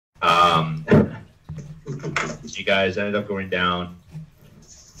So you guys ended up going down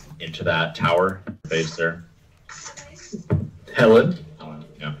into that tower base there. Helen?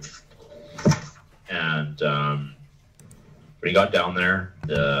 Yeah. And when you got down there,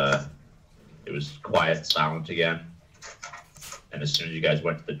 it was quiet, silent again. And as soon as you guys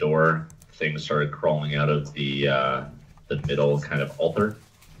went to the door, things started crawling out of the middle kind of altar.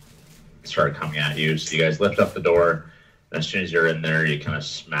 Started coming at you. So you guys lift up the door, and as soon as you're in there, you kind of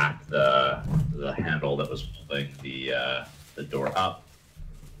smack the handle that was holding the door up,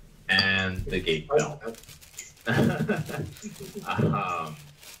 and the gate fell.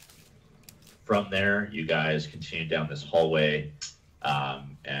 From there, you guys continued down this hallway,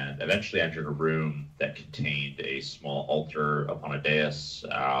 and eventually entered a room that contained a small altar upon a dais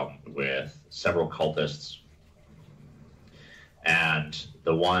with several cultists. And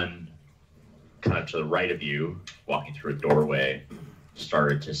the one kind of to the right of you, walking through a doorway,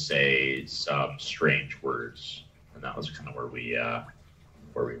 started to say some strange words. And that was kind of where we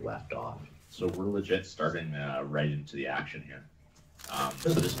left off. So we're legit starting right into the action here. So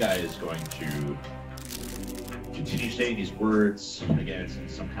this guy is going to continue saying these words. Again, it's in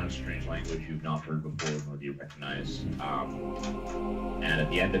some kind of strange language you've not heard before, nor do you recognize. And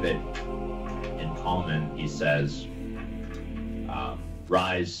at the end of it, in common, he says,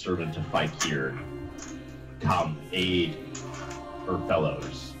 "Rise, servant, to fight here. Come, aid her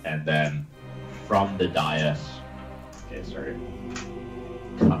fellows." And then from the dais,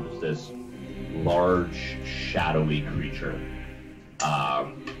 comes this large, shadowy creature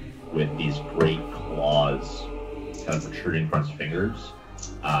with these great claws kind of protruding from its fingers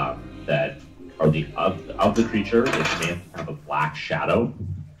that are of the creature. It's made of kind of a black shadow,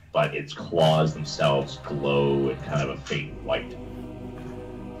 but its claws themselves glow in kind of a faint white.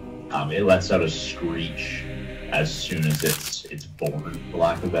 It lets out a screech as soon as it's born, for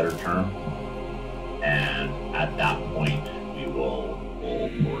lack of a better term. And at that point, we will roll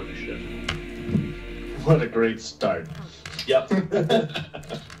for initiative. What a great start. Yep.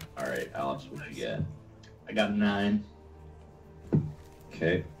 All right, Alex, what you get? I got a 9.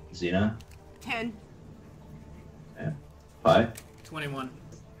 Okay, Xena? 10. Okay. Pi? 21.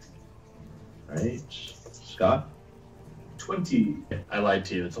 All right, Scott? 20. I lied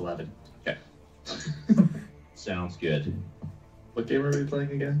to you, it's 11. Okay. Sounds good. What game are we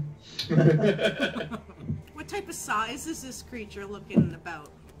playing again? What type of size is this creature looking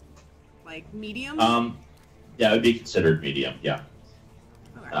about? Like medium? Yeah, it would be considered medium, yeah.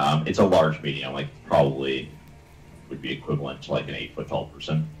 Okay. It's a large medium, like probably would be equivalent to like an 8 foot tall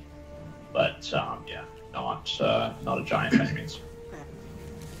person. But yeah, not a giant by any means.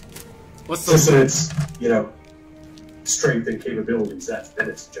 What's Just the in its, strength and capabilities, then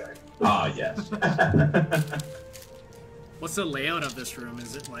it's a giant. Ah, yes. what's the layout of this room?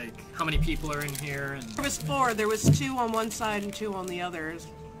 Is it like how many people are in here? And There was 4. There was 2 on one side and 2 on the others.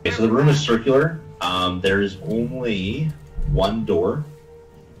 Okay, so the room is circular. There is only one door,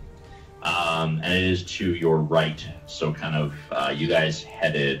 and it is to your right. So kind of, you guys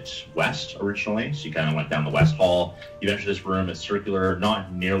headed west originally, so you kind of went down the west hall. You enter this room. It's circular,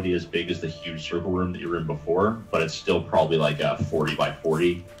 not nearly as big as the huge circle room that you were in before, but it's still probably like a 40 by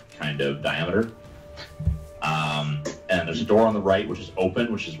 40 kind of diameter. And there's a door on the right which is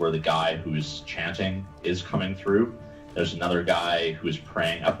open, which is where the guy who's chanting is coming through. There's another guy who is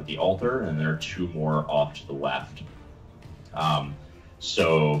praying up at the altar, and there are 2 more off to the left.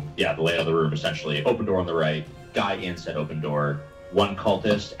 So, yeah, the layout of the room, essentially, open door on the right, guy inside open door, 1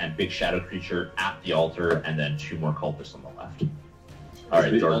 cultist and big shadow creature at the altar, and then 2 more cultists on the left. All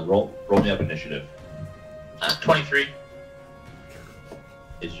right, Jordan, roll me up initiative. 23.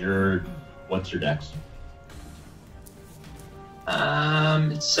 What's your dex?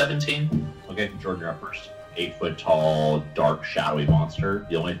 It's 17. Okay, Jordan, you're up first. 8 foot tall, dark, shadowy monster.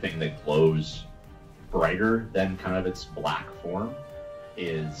 The only thing that glows brighter than kind of its black form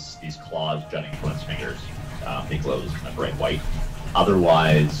is these claws jutting from its fingers. They glow kind of bright white.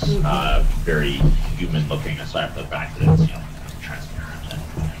 Otherwise, very human looking, aside from the fact that it's transparent.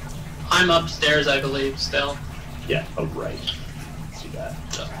 I'm upstairs, I believe, still. Yeah, oh right. See that.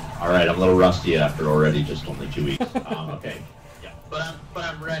 So, all right, I'm a little rusty after already just only 2 weeks. Okay. Yeah. But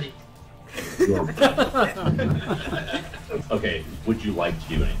I'm ready. Okay, would you like to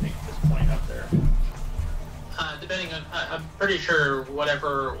do anything at this point up there? Depending on, I'm pretty sure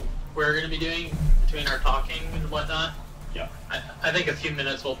whatever we're going to be doing between our talking and whatnot. Yeah. I think a few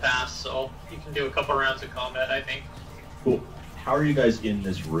minutes will pass, so you can do a couple rounds of combat, I think. Cool. How are you guys in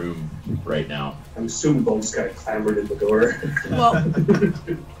this room right now? I'm assuming Bugs got clambered in the door. Well,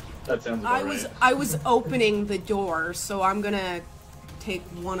 That sounds about right. I was opening the door, so I'm gonna take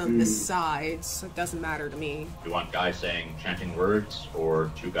one of the sides. So it doesn't matter to me. You want guy saying chanting words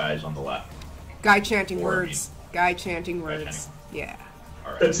or two guys on the left? Guy chanting Or words. Guy chanting words. chanting. Yeah.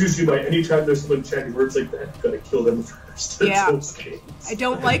 All right. That's usually my. Anytime there's someone chanting words like that, you gotta kill them first. Yeah. Those games. I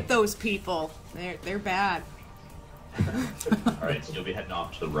don't like those people. They're bad. All right. So you'll be heading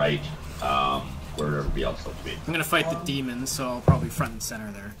off to the right, where everybody else will be. I'm gonna fight the demons, so I'll probably front and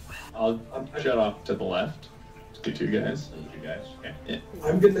center there. I'll jet off to the left. Get you guys. Those you guys. Okay. Yeah.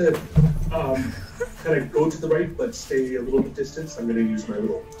 I'm gonna kind of go to the right, but stay a little bit distant. I'm gonna use my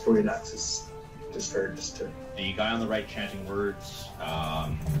little throwing axis to start just to. The guy on the right chanting words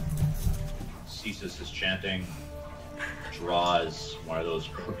ceases his chanting, draws one of those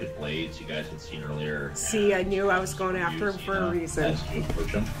crooked blades you guys had seen earlier. See, I knew I was going after him for a reason. As you approach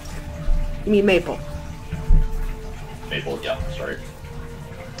him. You mean Maple? Maple, yeah, sorry.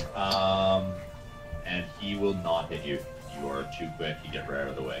 And he will not hit you. You are too quick. You get right out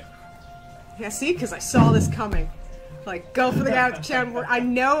of the way. Yeah, see, because I saw this coming. Like, go for the guy with the chant word. I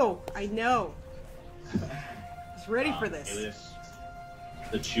know. I was ready for this. Alias,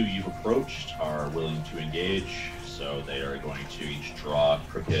 the two you've approached are willing to engage, so they are going to each draw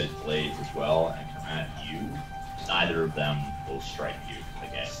crooked blades as well and come at you. Neither of them will strike you.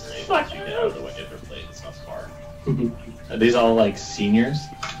 Again, you're able to get out of the way of their blades thus far. Are these all like seniors?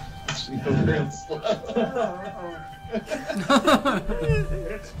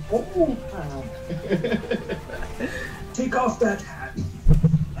 Take off that hat.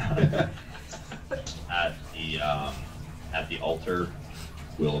 At the altar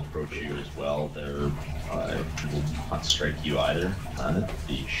will approach you as well. There will not strike you either.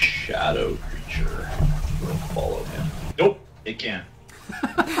 The shadow creature will follow him. Nope, it can't.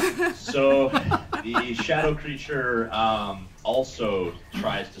 So the shadow creature also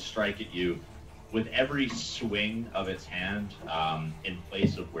tries to strike at you. With every swing of its hand, in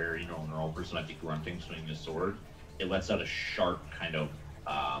place of where a normal person might be grunting, swinging a sword, it lets out a sharp kind of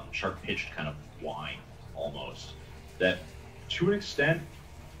sharp-pitched kind of whine, almost, that to an extent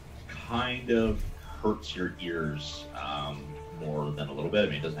kind of hurts your ears more than a little bit. I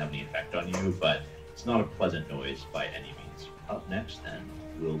mean, it doesn't have any effect on you, but it's not a pleasant noise by any means. Up next, then,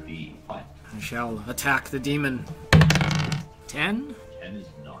 will be 5. I shall attack the demon. 10? 10 is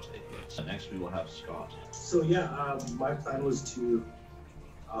not a hit. So next we will have Scott. So yeah, my plan was to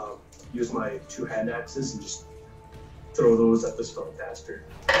use my two hand axes and just throw those at the spellcaster.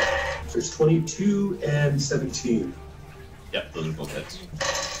 So there's 22 and 17. Yep, those are both hits.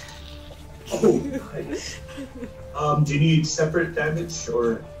 Oh, nice. Do you need separate damage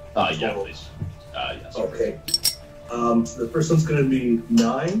or? Yeah, please. Yes. Okay. So the first one's going to be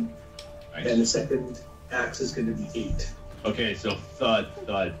 9, Nice. and the second axe is going to be 8. Okay, so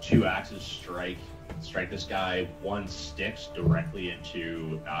the two axes strike this guy. One sticks directly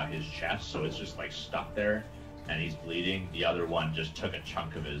into his chest, so it's just like stuck there, and he's bleeding. The other one just took a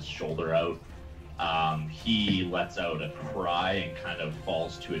chunk of his shoulder out. He lets out a cry and kind of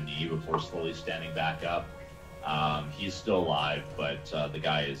falls to a knee before slowly standing back up. He's still alive, but the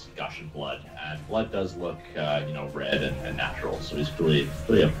guy is gushing blood, and blood does look, red and natural. So he's really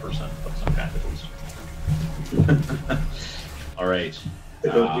a person of some kind at least. All right.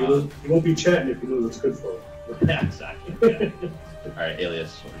 You won't be chatting if you know what's good for him. Yeah, exactly. Yeah. All right,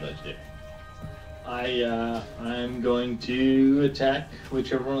 Alias, what would you like to do? I'm going to attack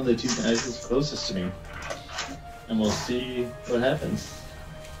whichever one of the two guys is closest to me, and we'll see what happens.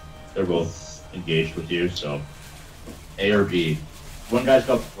 They're both engaged with you, so A or B. One guy's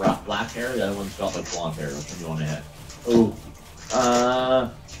got black hair, the other one's got like blonde hair. Which one do you want to hit? Oh,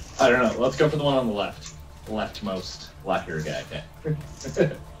 I don't know. Let's go for the one on the left, leftmost. Black hair guy.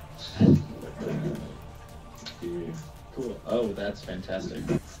 Okay. Cool. Oh, that's fantastic.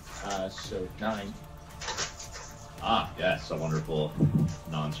 So 9. Yes, a wonderful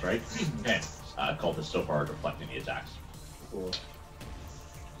non-strike. Okay. Cultist so far deflecting the attacks. Cool.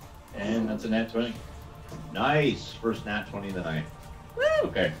 And that's a nat 20. Nice. First nat 20 of the night. Woo!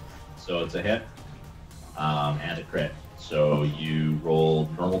 Okay. So it's a hit and a crit. So you roll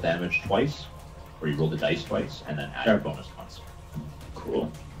normal damage twice, or you roll the dice twice, and then add your bonus once.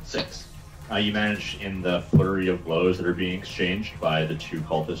 Cool. 6. You manage in the flurry of blows that are being exchanged by the two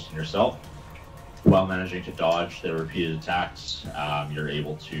cultists and yourself, while managing to dodge their repeated attacks, you're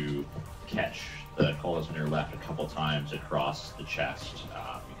able to catch the cultist on your left a couple times across the chest.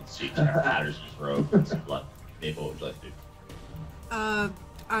 You can see patterns in his robe and some blood. Maple, what would you like to do?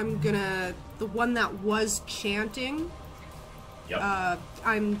 I'm gonna... The one that was chanting, Yep.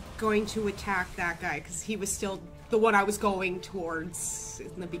 I'm going to attack that guy, because he was still the one I was going towards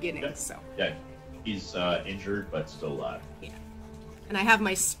in the beginning, Okay. so... Yeah. He's injured, but still alive. Yeah. and I have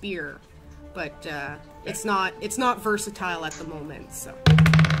my spear, but it's not versatile at the moment. So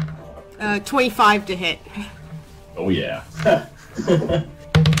 25 to hit. Oh yeah.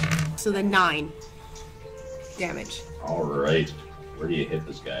 So then 9 damage. All right. Where do you hit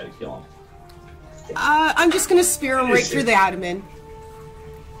this guy to kill him? I'm just gonna spear him right through the abdomen.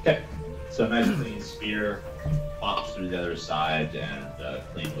 Okay. So nice clean spear pops through the other side, and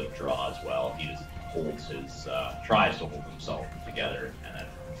clean withdraw as well. He just holds his, tries to hold himself together, and then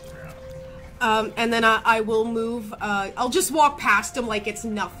turns around. And then I will move. I'll just walk past him like it's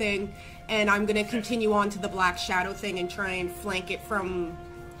nothing, and I'm gonna continue on to the black shadow thing and try and flank it from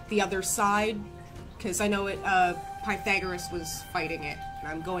the other side, because I know Pythagoras was fighting it, and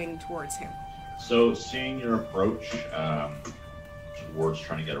I'm going towards him. So, seeing your approach towards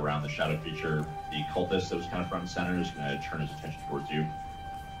trying to get around the shadow creature, the cultist that was kind of front and center is going to turn his attention towards you.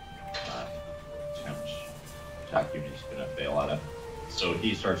 Attempt to attack you, and he's going to fail at it. So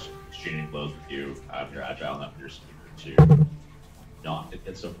he starts exchanging blows with you. You're agile enough with your spear to not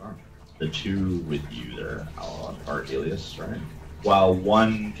get so far. The two with you there are Alias, right? While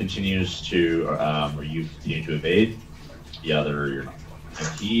one continues to, or you continue to evade, the other you're not. And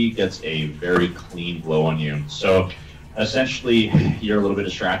he gets a very clean blow on you. So essentially, you're a little bit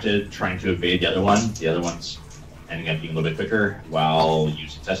distracted trying to evade the other one. The other one's ending up being a little bit quicker. While you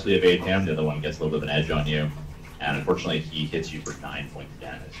successfully evade him, the other one gets a little bit of an edge on you. And unfortunately, he hits you for 9 points of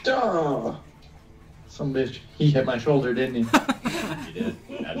damage. Duh! Some bitch. He hit my shoulder, didn't he? He did.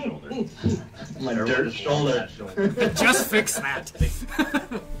 That shoulder. My dirt shoulder. Just fix that.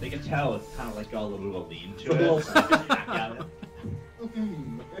 They can tell it's kind of like got a little bit of a lean to it. So they can hack at it.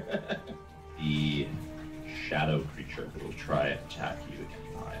 The shadow creature will try and attack you again.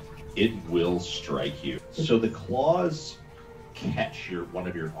 It will strike you. So the claws catch one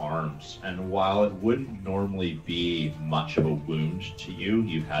of your arms, and while it wouldn't normally be much of a wound to you,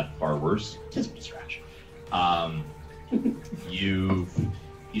 you've had far worse. Just a scratch. You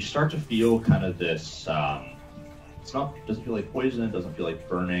start to feel kind of this. Doesn't feel like poison. It doesn't feel like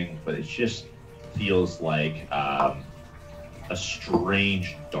burning, but it just feels like a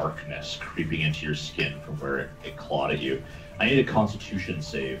strange darkness creeping into your skin from where it clawed at you. I need a Constitution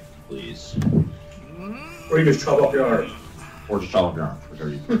save, please. Or you just chop off your arm. Or just chop off your arm,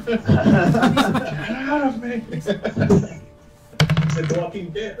 whichever you prefer. Get out of me! It's like The Walking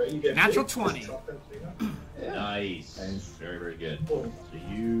Dead, right? You get Natural hit, 20. chop that thing up. Yeah. Nice. Very, very good. Oh. So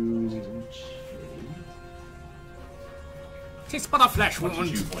you Tis but a flesh take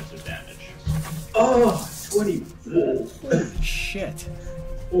 22 wound. points of damage. Oh, 24. Shit.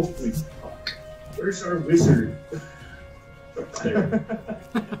 Holy fuck. Where's our wizard? There.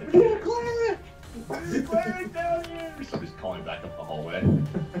 Somebody's calling back up the hallway.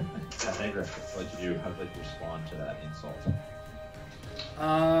 Pythagoras, what would you do? How would you respond to that insult?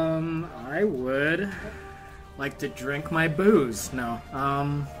 I would like to drink my booze. No.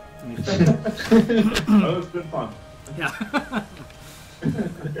 Let me think. Oh, it's been fun. Yeah.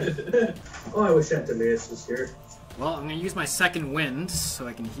 Oh, I wish Antimaeus was here. Well, I'm going to use my second wind so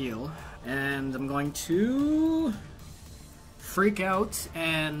I can heal. And I'm going to freak out,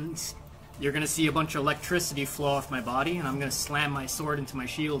 and you're going to see a bunch of electricity flow off my body, and I'm going to slam my sword into my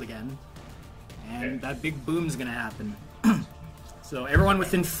shield again. And that big boom's going to happen. So everyone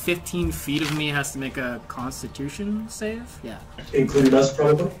within 15 feet of me has to make a Constitution save? Yeah. Including us,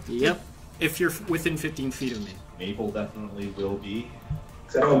 probably? Yep. If you're within 15 feet of me. Maple definitely will be.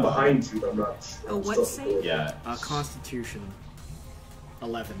 Because I know I'm behind you, but I'm not sure. Oh, I'm what still- save? Yeah. Constitution.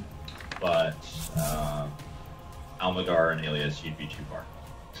 11. But Almagar and Alias, you'd be too far.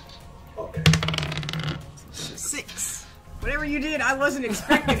 Okay. 6. Whatever you did, I wasn't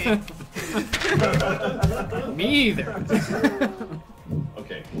expecting it. Me either.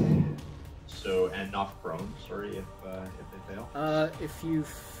 Okay. So, and knock prone, sorry, if they fail. If you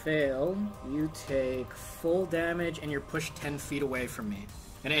fail, you take full damage and you're pushed 10 feet away from me.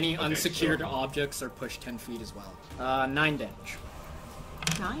 And any Okay, unsecured so- objects are pushed 10 feet as well. 9 damage.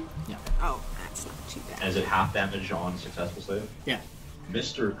 9? Yeah. Oh, that's not too bad. And is it half damage on successful save? Yeah.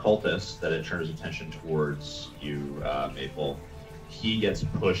 Mr. Cultist, that it turns attention towards you, Maple, he gets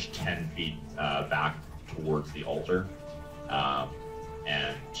pushed 10 feet back towards the altar.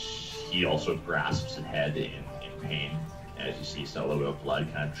 And he also grasps his head in pain. As you see, a little bit of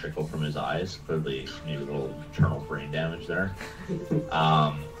blood kind of trickle from his eyes. Clearly, maybe a little internal brain damage there.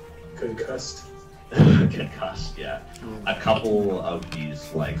 Concussed. Concussed, yeah. A couple of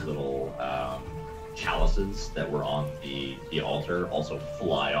these little chalices that were on the altar also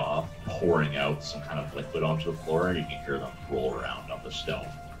fly off, pouring out some kind of liquid onto the floor, and you can hear them roll around on the stone.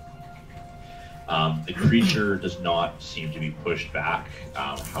 The creature does not seem to be pushed back.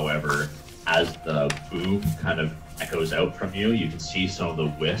 However, as the boom kind of echoes out from you, you can see some of the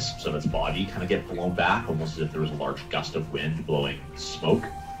wisps of its body kind of get blown back, almost as if there was a large gust of wind blowing smoke.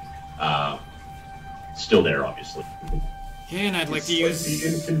 Still there, obviously. And I'd like to He use.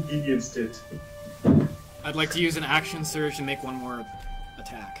 inconvenienced it. I'd like to use an action surge and make one more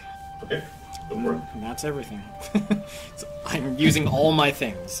attack. Okay, go for it. And that's everything. So I'm using all my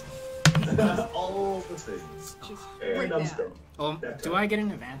things. All the things. Just And right I'm now. strong. Oh, do I get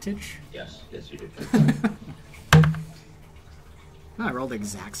an advantage? Yes, you do. Oh, I rolled the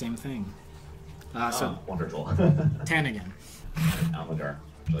exact same thing. So Wonderful. 10 again. Almagar,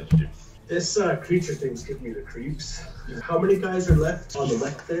 what would you like to do? This creature thing's giving me the creeps. How many guys are left on the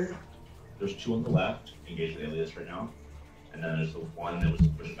left there? There's 2 on the left, engaged with Alias right now. And then there's the one that was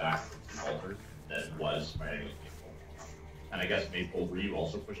pushed back from the altar that was fighting with Maple. And I guess Maple, were you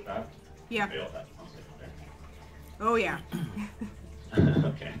also pushed back? Yeah. Failed that one second Oh yeah. there.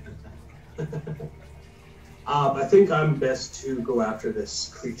 Okay. I think I'm best to go after this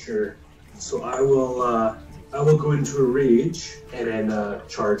creature. So I will go into a rage and then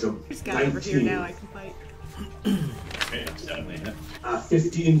charge him. This guy over here now I can fight. Okay, that's definitely a hit.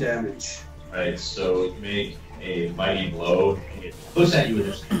 15 damage. Alright, so make a mighty blow. It looks at you with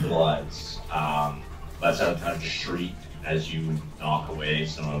just little eyes. Lets out kind of a shriek as you knock away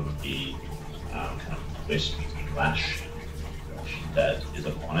some of the kind of wisp flash that is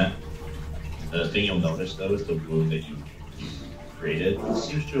upon it. The thing you'll notice though is the wound that you created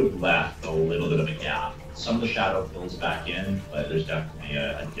seems to have left a little bit of a gap. Some of the shadow fills back in, but there's definitely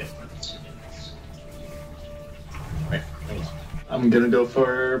a difference in this. Alright, thanks. I'm gonna go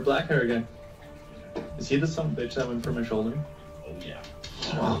for black hair again. Is he the son of a bitch that went for my shoulder? Oh yeah.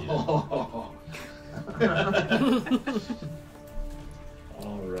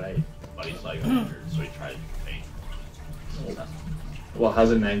 Alright. But he's like 100, so he tried to paint. Well,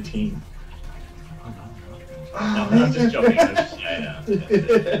 how's a 19? No, I'm just joking. Yeah.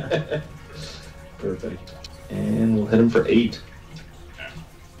 Perfect. And we'll hit him for 8. Okay.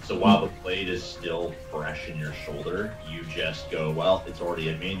 So while the blade is still fresh in your shoulder, you just go, well, it's already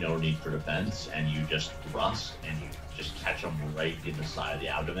in me, no need for defense, and you just thrust, and you just catch him right in the side of the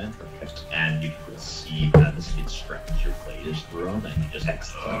abdomen. Perfect. And you can see kind of the skin stretch your blade is through him, and you just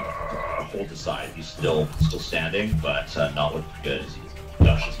hold aside. He's still standing, but not looking good as he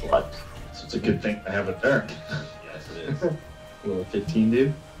gushes blood. So it's a good thing I have it there. Yes, it is. Will a 15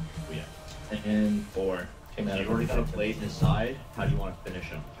 do? Oh, yeah. And 4. Came out You've of already got a blade in his side. How do you want to finish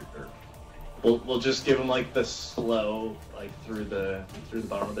him with your third? We'll just give him like the slow, like through the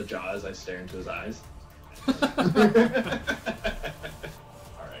bottom of the jaw as I stare into his eyes. Alright.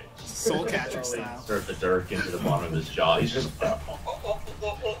 Soul catcher style. Start the dirk into the bottom of his jaw. He's just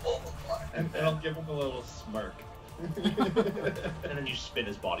And I'll give him a little smirk. and then you spin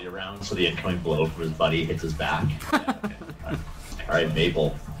his body around so the incoming blow from his buddy hits his back. Yeah, okay. Alright,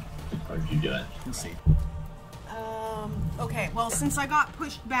 Maple. How are you doing? Let's see. Okay, well, since I got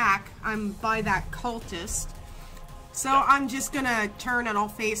pushed back, I'm by that cultist. So I'm just gonna turn and I'll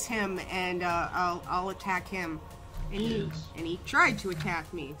face him and I'll attack him. And he tried to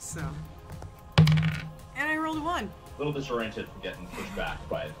attack me, so. And I rolled a 1. A little disoriented from getting pushed back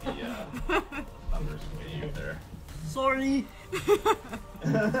by the numbers way you there. Sorry.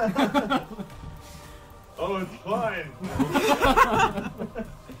 Oh, it's fine.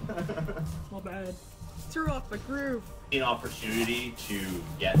 Not bad. Threw off the groove. An opportunity to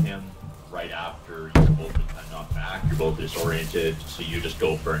get him right after you're both been kind of knocked back. You're both disoriented, so you just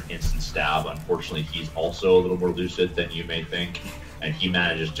go for an instant stab. Unfortunately, he's also a little more lucid than you may think, and he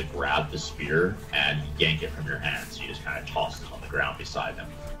manages to grab the spear and yank it from your hand, so you just kind of toss it on the ground beside him.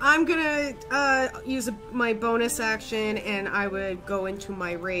 I'm gonna use my bonus action and I would go into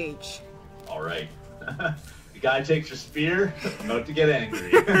my rage. All right. The guy takes your spear. I'm about to get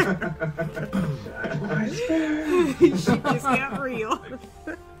angry. She just got real.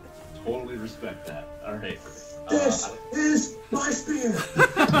 Totally respect that. All right. This is my spear.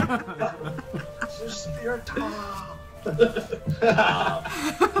 It's your spear time.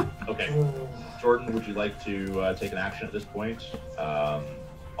 Okay. Jordan, would you like to take an action at this point?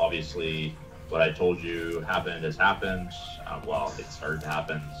 Obviously, what I told you happened has happened. Well, it started to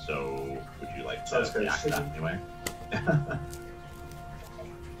happen, so would you like to react to that anyway?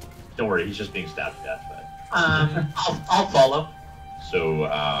 Don't worry, he's just being stabbed to death. But... I'll follow. So,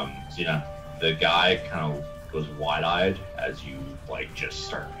 Xena, the guy kind of goes wide-eyed as you, like, just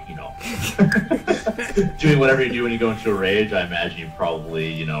start, you know, doing whatever you do when you go into a rage. I imagine you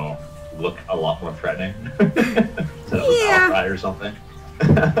probably, you know, look a lot more threatening. Instead of a battle cry or something.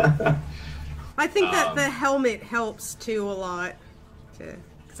 I think that the helmet helps too a lot.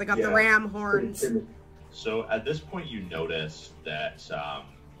 Because I got the ram horns. So at this point, you notice that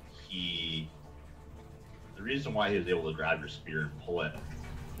the reason why he was able to grab your spear and pull it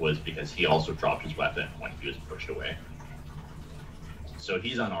was because he also dropped his weapon when he was pushed away. So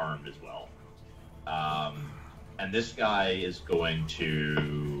he's unarmed as well. And this guy is going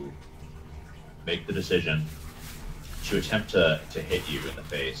to make the decision to attempt to hit you in the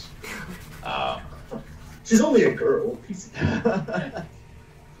face. She's only a girl.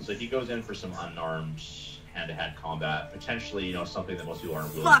 So he goes in for some unarmed hand-to-hand combat, potentially, something that most people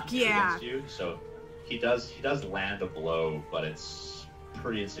aren't willing Fuck to do yeah. against you. So he does land a blow, but it's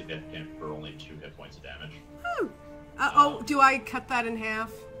pretty insignificant for only 2 hit points of damage. Do I cut that in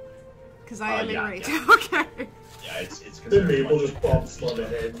half? Because I am in range. Yeah. Okay. Yeah, it's Then considered Mabel much. just bumps on the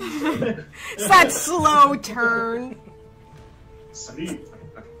head. It's that slow turn. Sweet.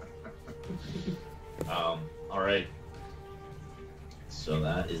 All right. So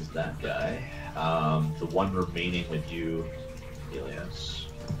that is that guy. The one remaining with you, Elias.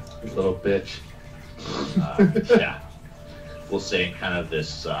 You little bitch. Yeah. We'll say kind of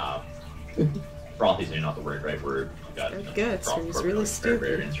this. Frothy's maybe not the right word. You got Good, so he's really stupid.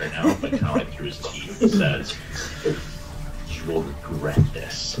 Barbarians right now, but kind of like through his teeth, he says, "You will regret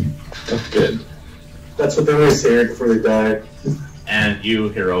this." That's good. That's what they always say before they die. And you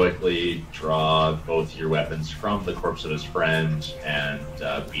heroically draw both your weapons from the corpse of his friend and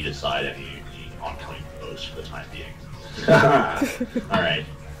beat aside any oncoming foes for the time being. All right.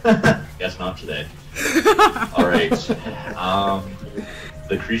 Guess not today. All right.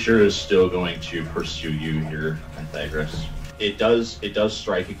 The creature is still going to pursue you here, Pythagoras. It does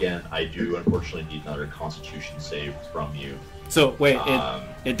strike again. I do unfortunately need another Constitution save from you. So wait,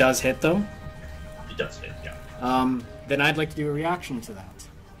 it does hit though? It does hit, yeah. Then I'd like to do a reaction to that.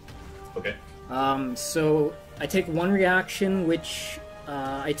 Okay. So I take one reaction, which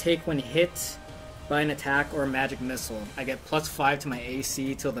I take when hit by an attack or a magic missile. I get +5 to my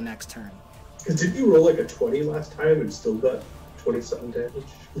AC till the next turn. Because did you roll like a 20 last time and still got 20-something damage?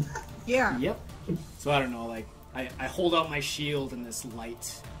 Yeah. Yep. So I don't know, like, I hold out my shield and this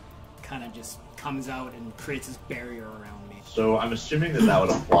light kind of just comes out and creates this barrier around me. So I'm assuming that would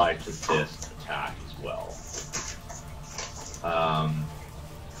apply to this attack as well.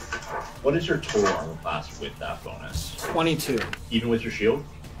 What is your total armor class with that bonus? 22. Even with your shield?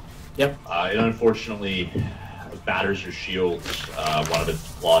 Yep. It unfortunately batters your shield. One of its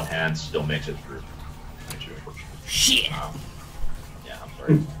clawed hands still makes it through. Shit! Yeah, I'm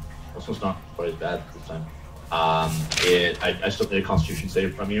sorry. This one's not quite as bad this time. I still need a Constitution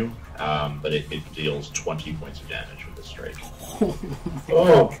save from you, but it deals 20 points of damage with this strike.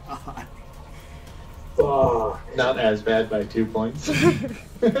 Oh. God. Fuck. Not as bad by 2 points.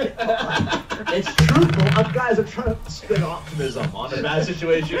 It's truthful. Guys, I'm trying to spin optimism on a bad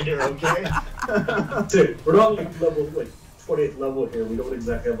situation here, okay? Dude, we're not like level 20th level here. We don't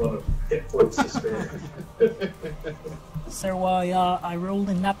exactly have a lot of hit points to spare. So I rolled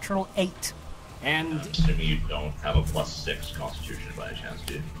a natural 8. I'm And assuming you don't have a +6 Constitution by any chance,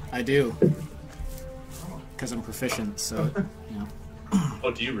 do you? I do. Because I'm proficient, so, you know.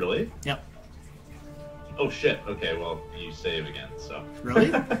 Oh, do you really? Yep. Oh shit. Okay, well, you save again, so. Really?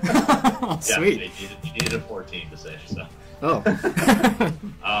 Yeah, Sweet. you needed a 14 to save, so. Oh.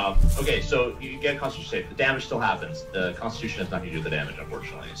 Okay, so you get a Constitution save. The damage still happens. The Constitution has nothing to do with the damage,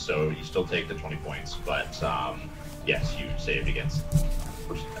 unfortunately. So you still take the 20 points, but yes, you saved against.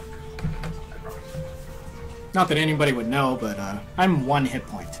 Not that anybody would know, but I'm 1 hit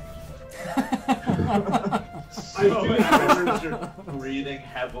point. You're breathing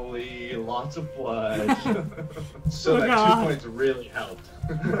heavily, lots of blood. So that God. 2 points really helped.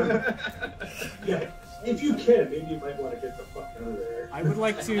 Yeah, if you can, maybe you might want to get the fuck out of there. I would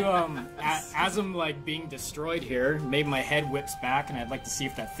like to, as I'm like being destroyed here, maybe my head whips back, and I'd like to see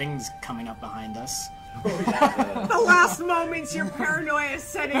if that thing's coming up behind us. The last moments your paranoia is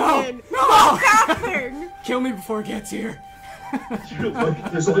setting No, in. no! What's happening? Kill me before it gets here.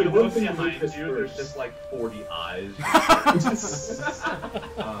 There's only one Look thing behind to make this you, there's worse. just like 40 eyes.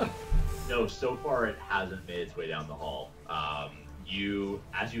 No, so far it hasn't made its way down the hall. As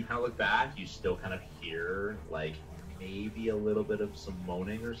you kind of look back, you still kind of hear like maybe a little bit of some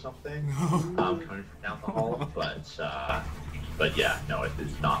moaning or something coming from down the hall, but yeah, no, it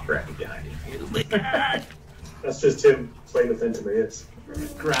is not directly behind you. That's just him playing with Antimaeus.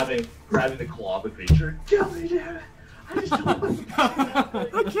 grabbing the claw of the creature. Kill me, damn it! I just don't want to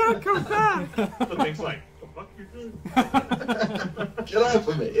I can't come back. The thing's like, the fuck you doing? Get off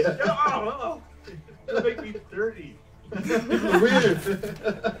of me. Oh, it'll make me dirty. Weird.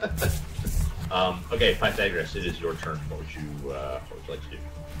 Okay, Pythagoras, it is your turn. What would you like to do?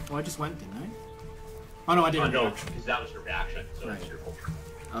 Well, I just went, didn't I? Oh no, I didn't. No, because that was your reaction, so it's your full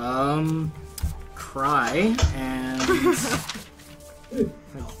turn. Cry and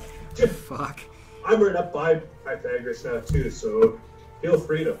fuck. I'm right up by Pythagoras now too, so feel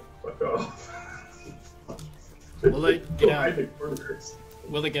free to fuck off. Will it get Go hide a, in corners.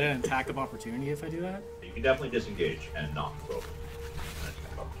 will it get an attack of opportunity if I do that? You can definitely disengage and not throw.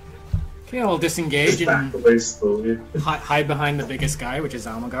 Okay, I'll disengage Just back and away slowly. hide behind the biggest guy, which is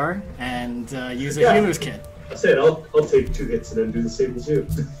Almagar, and use a healer's kit. I said I'll take 2 hits and then do the same as you.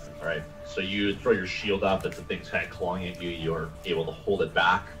 All right. So you throw your shield up, but the thing's kind of clawing at you. You're able to hold it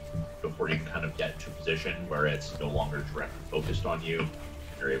back before you can kind of get into a position where it's no longer directly focused on you.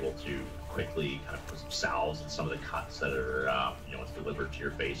 You're able to quickly kind of put some salves in some of the cuts that are, delivered to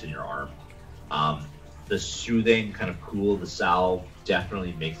your face and your arm. The soothing kind of cool of the salve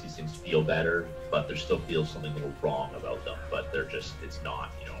definitely makes these things feel better, but there still feels something a little wrong about them. But it's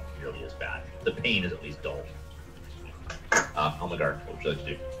not, nearly as bad. The pain is at least dull. Almagar, what would you like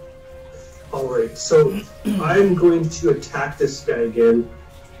to do? Alright, so I'm going to attack this guy again.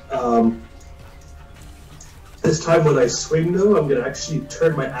 This time when I swing though, I'm going to actually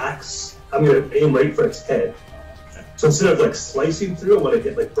turn my axe. I'm going to aim right for its head. So instead of like slicing through, I want to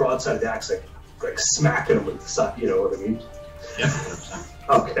get like broadside of the axe, like smacking him with the side, you know what I mean? Yeah,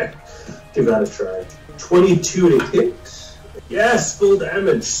 100%. Okay, give that a try. 22 to hit. Yes, full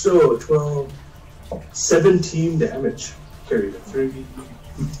damage. So 12, 17 damage. Carry the 3.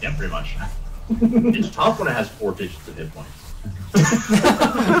 Yeah, pretty much. It's tough when it has 4 digits of hit points.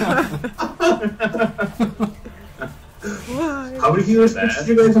 How many healers did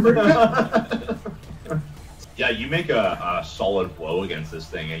you guys bring? Yeah, you make a solid blow against this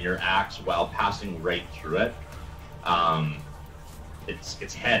thing, and your axe, while passing right through it,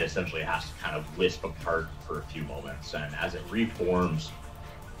 its head essentially has to kind of wisp apart for a few moments, and as it reforms,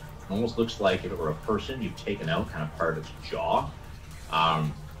 it almost looks like if it were a person, you've taken out kind of part of its jaw.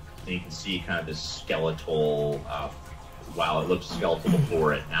 And you can see kind of this skeletal, while it looked skeletal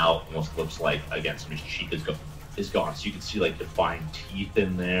before, it now almost looks like, again, somebody's cheek is gone. So you can see like defined teeth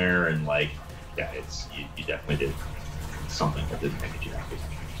in there, and like, yeah, you definitely did something that didn't make you happy.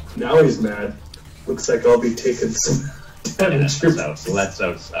 Now he's mad. Looks like I'll be taking some damage. Lets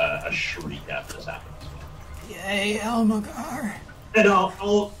out a shriek after this happens. Yay, Almagar. And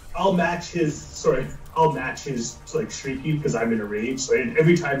I'll match his. Sorry, I'll match his like shrieking because I'm in a rage. So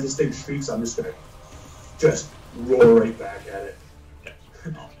every time this thing shrieks, I'm just gonna roar right back at it.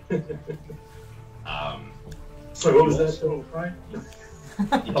 Okay. Sorry, what was that? Oh, right.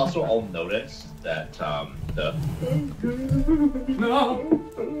 You also all notice that the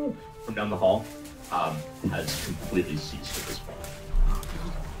from down the hall has completely ceased at this point.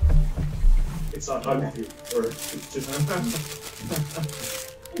 It's not hungry, or it's just.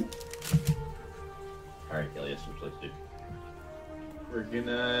 All right, Elias, what would you like to do? We're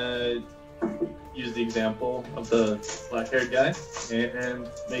gonna use the example of the black-haired guy and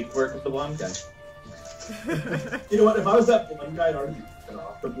make work with the blonde guy. You know what? If I was that one guy, I'd already be cut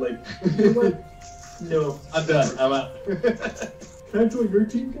off. But like, you know what? No, I'm done. I'm out. Can I join your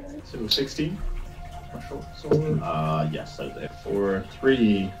team, guys? So 16. Yes, that is it. 4,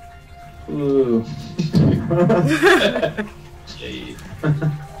 3. Ooh. Yay.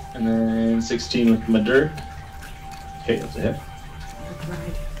 And then 16 with my dirk. Okay, that's a hit.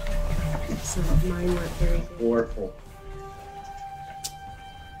 Some of mine weren't very good. 4 full.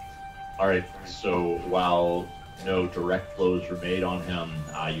 All right, so while no direct blows were made on him,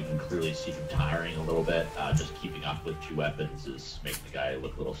 you can clearly see him tiring a little bit. Just keeping up with 2 weapons is making the guy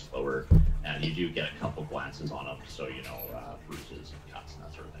look a little slower, and you do get a couple glances on him, so bruises and cuts and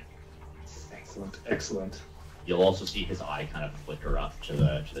that sort of thing. Excellent. Excellent. You'll also see his eye kind of flicker up to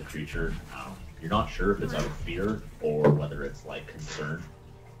the creature. You're not sure if it's out of fear or whether it's like concern,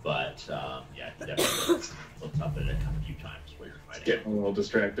 but yeah, he definitely looks up at it a few times while you're fighting. Getting a little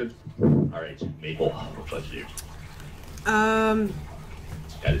distracted. All right, Maple, what would you like to do?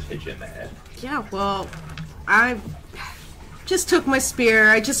 This guy just hit you in the head. Yeah, well, I just took my spear.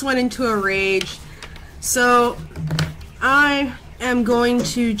 I just went into a rage. So, I am going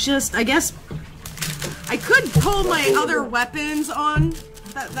to I guess, I could pull my other weapons on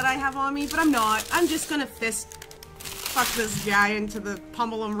that I have on me, but I'm not. I'm just gonna fuck this guy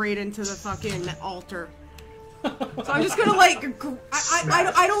pummel him right into the fucking altar. So I'm just gonna like,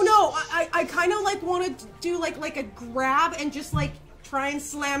 I don't know. I kind of like want to do like a grab and just like try and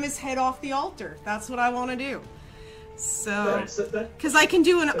slam his head off the altar. That's what I want to do. So, because I can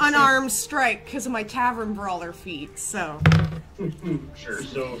do an unarmed strike because of my tavern brawler feat. So, Sure.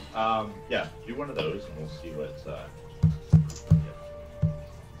 So, yeah, do one of those, and we'll see what.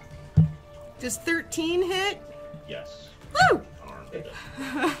 Does 13 hit? Yes. Woo!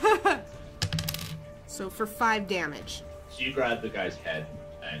 Unarmed. So for 5 damage. So you grab the guy's head,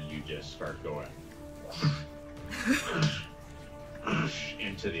 and you just start going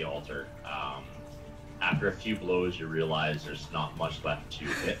into the altar. After a few blows, you realize there's not much left to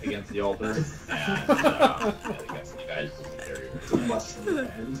hit against the altar, and against the guy's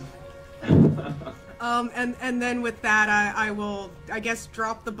And then with that, I will, I guess,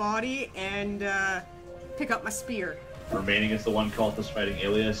 drop the body and pick up my spear. Remaining is the one cultist fighting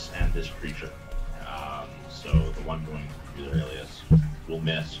Alias and this creature. So the one going through the Alias will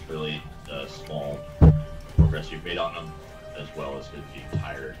miss really the small progress you've made on him, as well as his being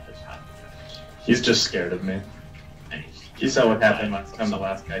tired has happened. He's just scared of me. And He saw what happened last time the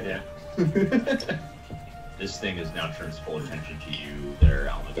last guy did. This thing is now turns full attention to you there,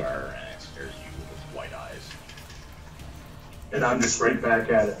 Almagar, and it stares you with its white eyes. And I'm just right back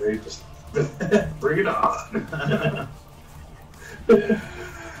at it, right? Just bring it on.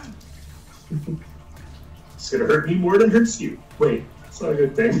 It's gonna hurt me more than it hurts you. Wait, that's not a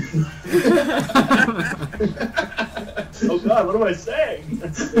good thing. Oh god, what am I saying?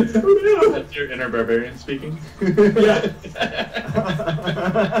 That's your inner barbarian speaking? Yeah.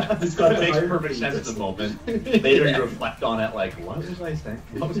 It makes perfect sense at the moment. Later you reflect on it like, what was I saying?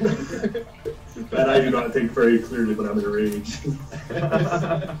 And I do not think very clearly when I'm in a rage.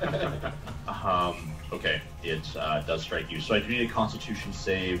 Okay, it does strike you. So I do need a constitution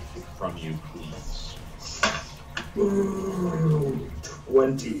save from you, please. Ooh,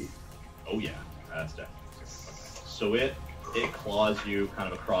 20. Oh yeah, that's definitely. So it claws you kind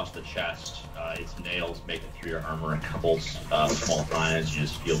of across the chest. Its nails make it through your armor a couple small lines. You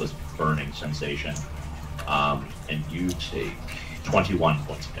just feel this burning sensation. And you take 21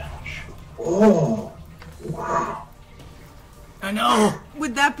 points of damage. Oh, wow. I know.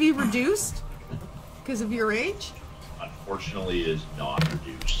 Would that be reduced because of your age? Unfortunately, it is not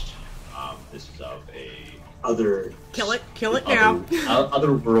reduced. This is of a Kill it now.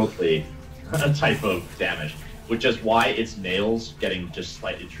 otherworldly type of damage. Which is why its nails getting just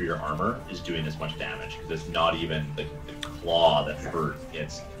slightly through your armor is doing this much damage, because it's not even the claw that hurt,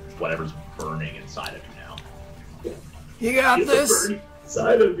 it's whatever's burning inside of you now. You got this.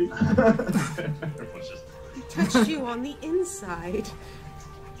 Inside of me. Everyone's just Touched you on the inside.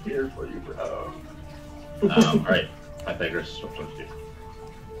 here for you, bro. Alright, Pythagoras, what do you do?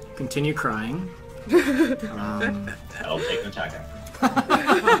 Continue crying. I'll take an attack after.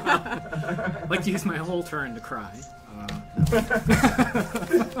 I'd like to use my whole turn to cry.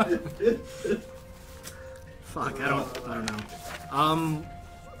 Fuck, I don't know.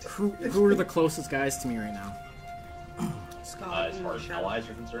 Who are the closest guys to me right now? As far as allies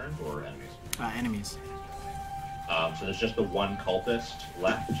are concerned, or enemies? Enemies. So there's just the one cultist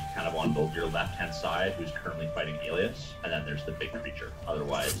left, kind of on both your left-hand side, who's currently fighting Alias, and then there's the big creature.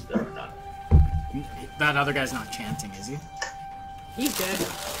 Otherwise, there are none. That other guy's not chanting, is he? He's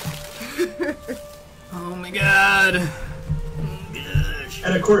dead. Oh my god.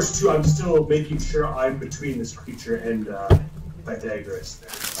 And of course, too, I'm still making sure I'm between this creature and Pythagoras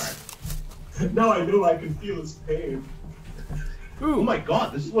there. Alright. Now I know I can feel his pain. Ooh. Oh my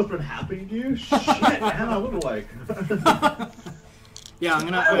god, this is what's been happening to you? Shit, man, I would like. Yeah, I'm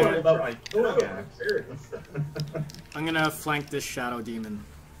gonna flank this shadow demon.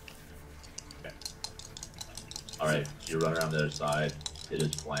 Okay. Alright, you run around the other side. It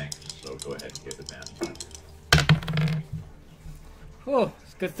is flanked, so go ahead and give advantage. Oh,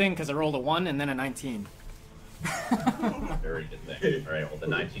 it's a good thing because I rolled a 1 and then a 19. Very good thing. Alright, well the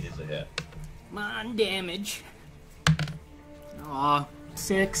 19 is a hit. Come on, damage. Aw,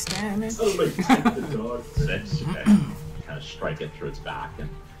 6 damage. Oh my god, the dog. 6, okay. Kind of strike it through its back, and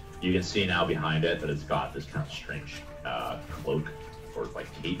you can see now behind it that it's got this kind of strange cloak, or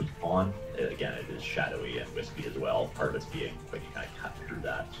like cape on. Again, it is shadowy and wispy as well, part of its being, but you kind of cut through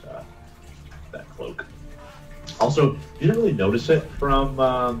that cloak. Also, you didn't really notice it from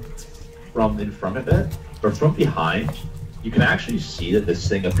in front of it, but from behind, you can actually see that this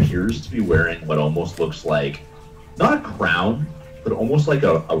thing appears to be wearing what almost looks like, not a crown, but almost like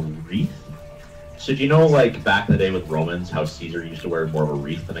a wreath. So do you know, like, back in the day with Romans, how Caesar used to wear more of a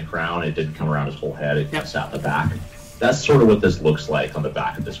wreath than a crown? It didn't come around his whole head, it sat in the back. That's sort of what this looks like on the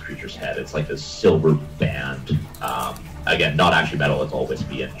back of this creature's head. It's like this silver band. Again, not actually metal, it's all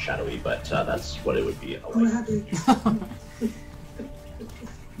wispy and shadowy, but that's what it would be in a light.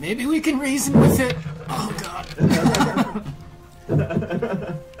 Maybe we can reason with it. Oh god.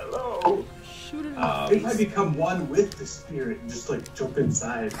 Hello! Shoot it in the if I become one with the spirit and just like jump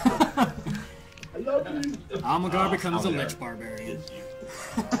inside? I love you. Almagar becomes a lich barbarian.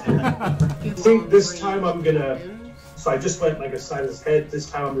 I think this time I'm gonna. So I just went like a side of his head. This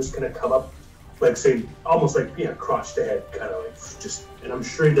time I'm just gonna come up, like say, almost like crotch to head, kind of like just. And I'm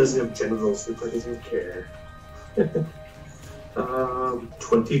sure he doesn't have genitals, so he doesn't care.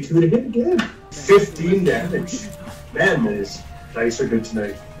 22 to hit again. 15 damage. Man, these dice are good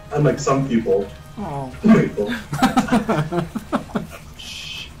tonight. Unlike some people. Oh.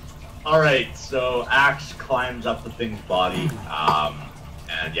 Alright, so Axe climbs up the thing's body,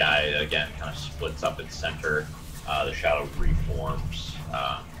 and yeah, it again kind of splits up its center. The shadow reforms,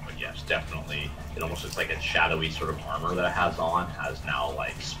 but yes, definitely, it almost looks like a shadowy sort of armor that it has on, has now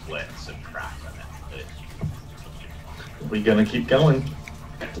like splits and cracks in it. We're gonna keep going.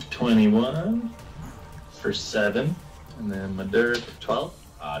 21 for 7, and then my dirt 12.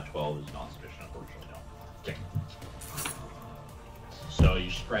 12 is not sufficient, unfortunately, no. Okay. So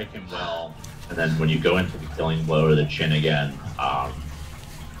you strike him well, and then when you go into the killing blow to the chin again,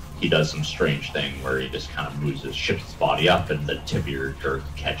 he does some strange thing where he just kind of shifts his body up, and the tip of your dirk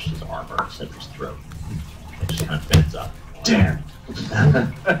catches his armor instead of his throat. It just kind of bends up. Damn.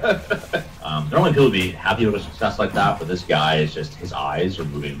 Normally people would be happy with a success like that, but this guy is just, his eyes are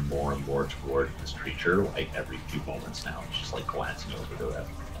moving more and more toward this creature, like every few moments now. He's just like glancing over to it.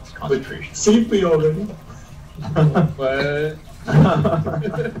 It's concentration. Save me already. What?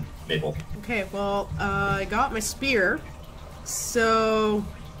 Maple. Okay, well, I got my spear. So,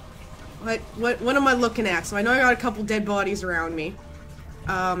 what am I looking at? So I know I got a couple dead bodies around me.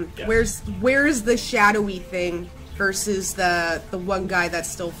 Yes. Where's the shadowy thing versus the one guy that's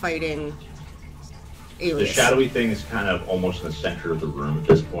still fighting Alias? The shadowy thing is kind of almost in the center of the room at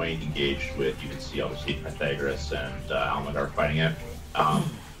this point, engaged with, you can see obviously Pythagoras and Almagar fighting it.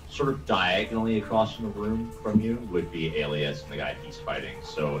 Sort of diagonally across from the room from you would be Alias and the guy he's fighting.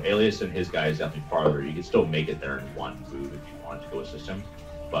 So Alias and his guy is definitely farther. You can still make it there in one move if you wanted to go assist him.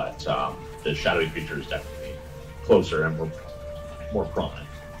 But the shadowy creature is definitely closer and more prominent.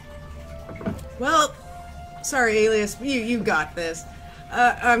 Well, sorry, Alias, you got this.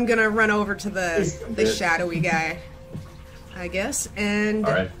 I'm gonna run over to the shadowy guy, I guess, and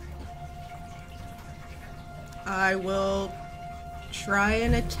All right. I will try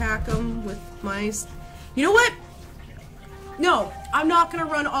and attack him with my... You know what? No, I'm not gonna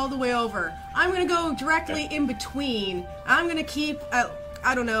run all the way over. I'm gonna go directly in between. I'm gonna keep,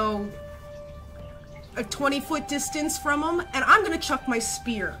 I don't know, a 20-foot distance from him, and I'm gonna chuck my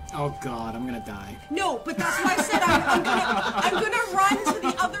spear. Oh god, I'm gonna die. No, but that's why I said I'm gonna run to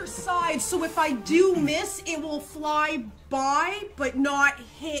the other side, so if I do miss, it will fly by, but not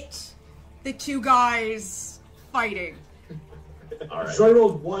hit the two guys fighting. All right. So I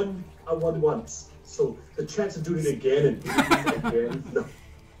rolled one. I won once. So the chance of doing it again and doing it again. No.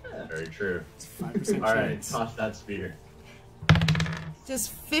 Very true. 5% All right, chance. toss that spear. Does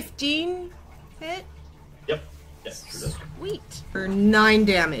 15 hit? Yep. Yes, sure does. Sweet. For 9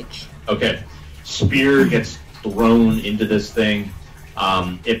 damage. Okay. Spear gets thrown into this thing.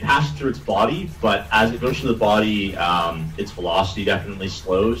 It passes through its body, but as it goes through the body, its velocity definitely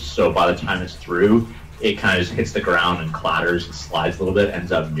slows. So by the time it's through, it kind of just hits the ground and clatters and slides a little bit,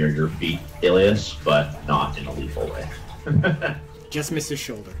 ends up near your feet, Alias, but not in a lethal way. Just missed his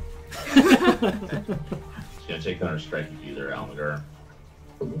shoulder. It's going to take another strike with you there, Almagar.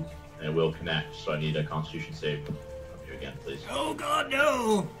 And it will connect, so I need a Constitution save from you again, please. Oh god,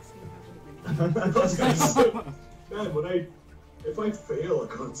 no! I was gonna say, man, if I fail,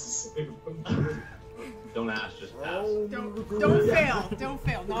 I can't save. Don't ask, just pass. Don't fail. Don't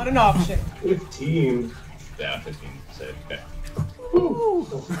fail. Not an option. 15. Yeah, 15 save. Okay.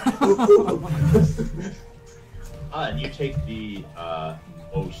 And you take the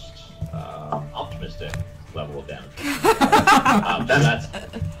most optimistic level of damage.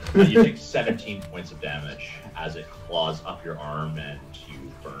 You take 17 points of damage as it claws up your arm and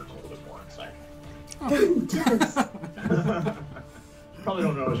you burn a little bit more inside. Probably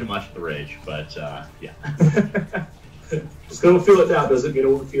don't know too much of the rage, but yeah. Just gonna feel it now, doesn't mean I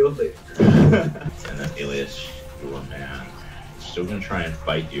won't feel it later. And then Alias, your man, is still gonna try and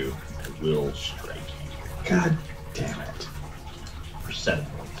fight you. It will strike you. God damn it. For 7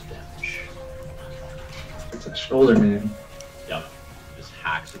 points of damage. It's a shoulder, man. Yep. Just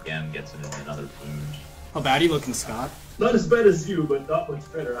hacks again, gets into another wound. How bad are you looking, Scott? Not as bad as you, but not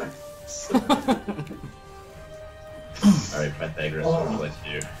much better. Alright, Pythagoras, what would you like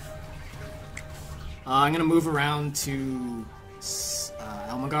to do? I'm gonna move around to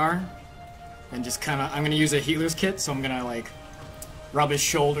Almagar and just kind of, I'm gonna use a healer's kit, so I'm gonna like rub his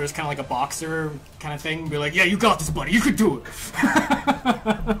shoulders, kind of like a boxer kind of thing. Be like, yeah, you got this, buddy. You can do it.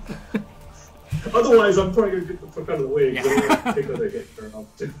 Otherwise, I'm probably gonna get the fuck out of the way. Yeah. Take another hit.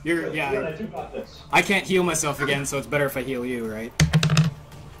 Yeah. I can't heal myself again, so it's better if I heal you, right?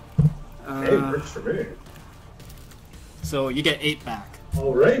 Hey, it works for me. So you get 8 back.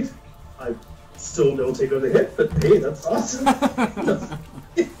 All right. I still don't take another hit, but hey, that's awesome.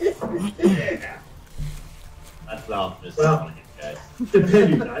 Yeah. That's the optimist. Well,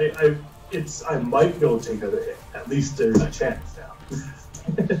 depending, I might be able to take another hit. At least there's a chance now.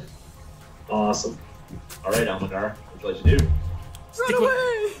 Awesome. All right, Almagar, what would you like to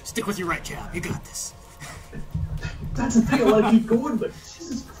do? Stick with your right jab. You got this. That's the thing. I want to keep going, but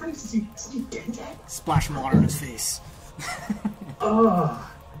Jesus Christ, is he dead yet? Splash some water in his face.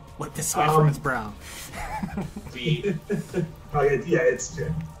 Wipe the sweat from his brow. Oh, yeah, it's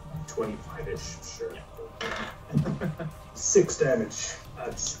 25-ish, sure. Yeah. 6 damage.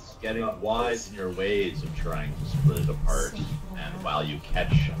 That's getting wise in your ways of trying to split it apart, and while you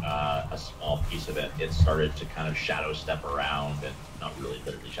catch a small piece of it, it started to kind of shadow step around, and not really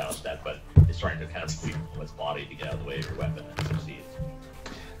literally shadow step, but it's starting to kind of sweep from its body to get out of the way of your weapon and succeed.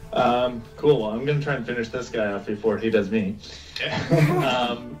 Cool. Well, I'm gonna try and finish this guy off before he does me.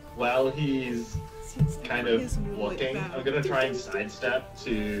 While he's kind of looking, I'm gonna try and sidestep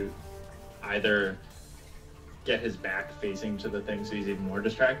to either get his back facing to the thing so he's even more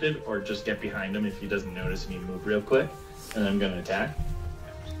distracted, or just get behind him if he doesn't notice me move real quick, and I'm gonna attack.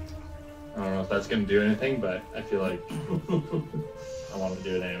 I don't know if that's gonna do anything, but I feel like I want to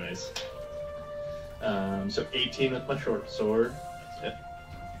do it anyways. So 18 with my short sword.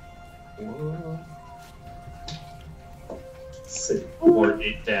 That's it. 4,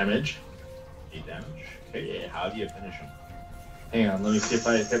 8 damage. 8 damage. Okay, how do you finish him? Hang on, let me see if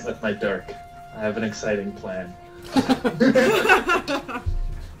I hit with my dark. I have an exciting plan.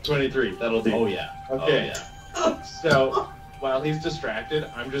 23, that'll do. Oh yeah. Okay. Oh, yeah. So, while he's distracted,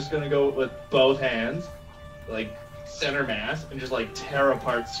 I'm just gonna go with both hands, like center mass, and just like tear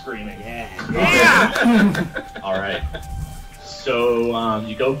apart screaming. Yeah! All right. So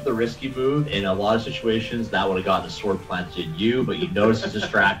you go for the risky move. In a lot of situations, that would have gotten the sword planted in you, but you notice he's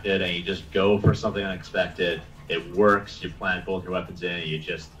distracted, and you just go for something unexpected. It works. You plant both your weapons in, and you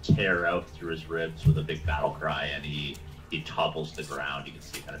just tear out through his ribs with a big battle cry, and he topples to the ground. You can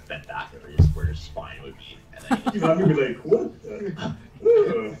see kind of bent back where his spine would be. And then I'm gonna be like, what?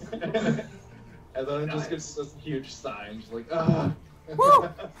 And then it just gets this huge sigh, and just like, ah.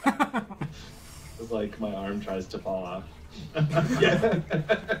 It's like my arm tries to fall off. Yeah.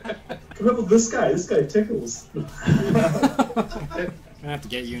 Come up with this guy. This guy tickles. I'm gonna have to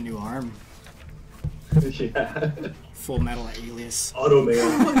get you a new arm. Yeah. Full Metal Alias. Auto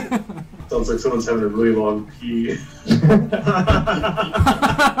man. Sounds like someone's having a really long pee.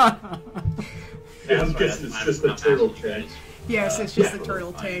 I'm guessing it's just the turtle tank. Yes, it's just the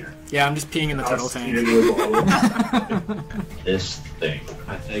turtle tank. Yeah, I'm just peeing in the turtle tank. this thing,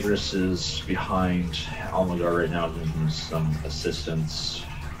 Pythagoras is behind Almagar right now, giving him some assistance.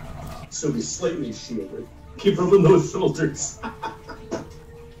 So he's slightly shielded. Keep rubbing those shoulders.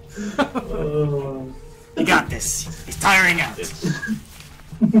 You got this. He's tiring out. It's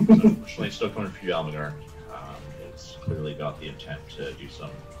unfortunately still coming for you, Almagar. It's clearly got the intent to do some.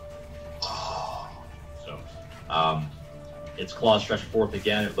 So, its claws stretch forth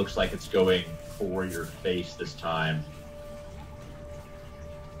again. It looks like it's going for your face this time.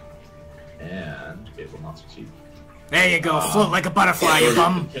 And it will not succeed. There you go. Float like a butterfly, you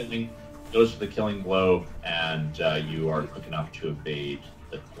bum. Goes for the killing blow, and you are quick enough to evade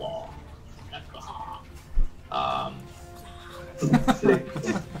the claw.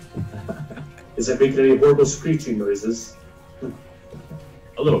 Is it making any horrible screeching noises?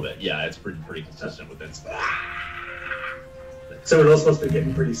 A little bit, yeah. It's pretty consistent with it. Someone else must be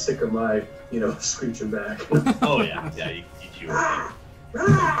getting pretty sick of my, screeching back. Oh yeah, you two.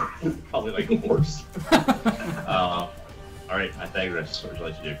 Probably like a horse. All right, Pythagoras, what would you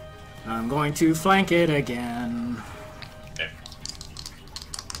like to do? I'm going to flank it again. Okay.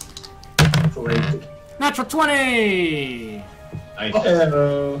 Flanked. Natural 20! Nice.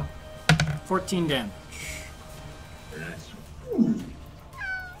 14 damage. Very nice.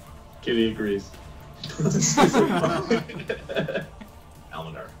 Kitty agrees.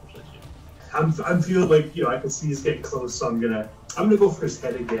 Almagar, what would you like to do? I'm feeling like I can see he's getting close, so I'm gonna go for his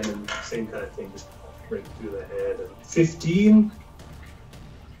head again, and same kind of thing, just right through the head. 15.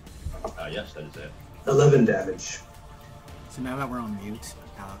 Yes, that is it. 11 damage. So now that we're on mute,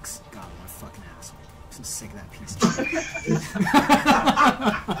 Alex, God, what a fucking asshole. I'm so sick of that piece of shit.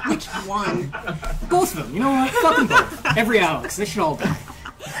 Which one? Both of them. You know what? Fuck them both. Every Alex. They should all die.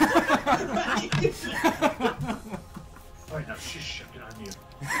 Alright, now shush, get on you.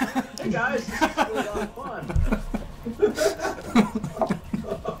 Hey guys, this is really a lot of fun.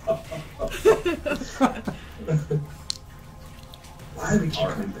 Why are we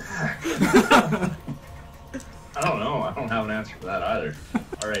coming back? I don't know. I don't have an answer for that either.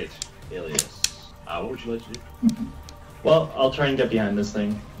 All right, Alias. What would you like to do? Well, I'll try and get behind this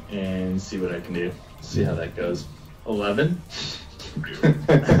thing and see what I can do. See how that goes. 11.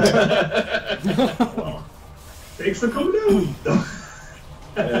 Well, Thanks for coming down.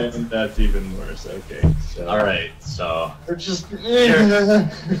 And that's even worse. Okay. So. all right, so We're just. the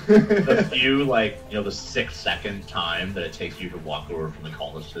few, the 6 second time that it takes you to walk over from the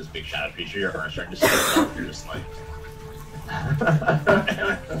cultist to this big shadow creature, your arms starting to stick up. You're just like,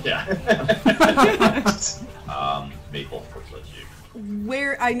 yeah. Maple, what would you?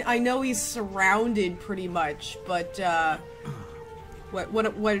 Where I know he's surrounded pretty much, but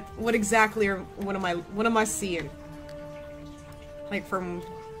what exactly what am I seeing? Like from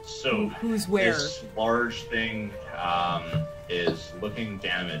So who's where? This large thing is looking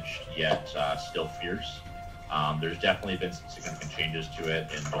damaged, yet still fierce. There's definitely been some significant changes to it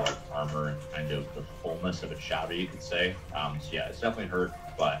in both armor and kind of the fullness of its shadow, you could say. So yeah, it's definitely hurt,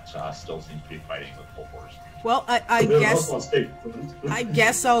 but still seems to be fighting with full force. Well, I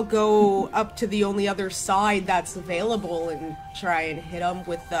guess I'll go up to the only other side that's available and try and hit him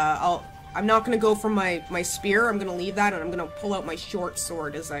with I'm not gonna go for my spear. I'm gonna leave that, and I'm gonna pull out my short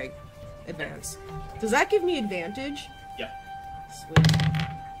sword as I advance. Does that give me advantage? Yeah. Sweet.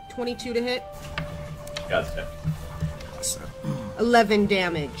 22 to hit. Got it. 11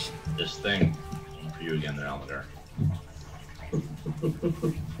 damage. This thing, for you again, there, Almagar.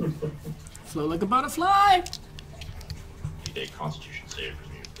 Float like a butterfly. Need a Constitution save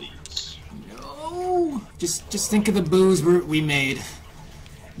from you, please. No. Just think of the booze we made.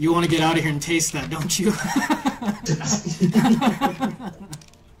 You want to get out of here and taste that, don't you?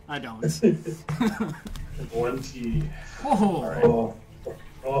 I don't. 20. Oh.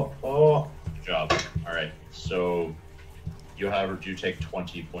 Oh. Good job. All right. So you, however, do take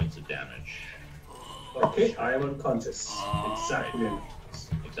 20 points of damage. Okay, I am unconscious. Exactly.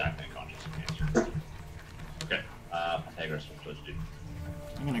 Exactly unconscious. Okay. Pythagoras, what would you do?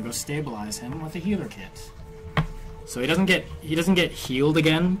 I'm gonna go stabilize him with a healer kit. So he doesn't get healed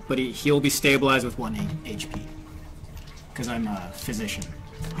again, but he'll be stabilized with 1 HP. Because I'm a physician.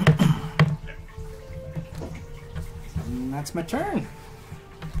 And that's my turn.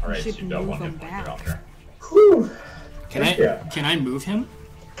 All right, so should you've got move 1 him hit point back. out there. Whew. Can I move him?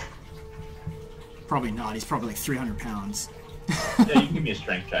 Probably not. He's probably like 300 pounds. Yeah, you can give me a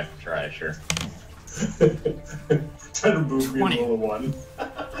strength check to try, sure. Try to move me 20. roll a 1.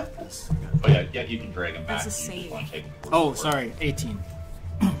 Oh yeah, you can drag him back. That's a if you just save. want to take him towards Oh, the door. sorry, 18.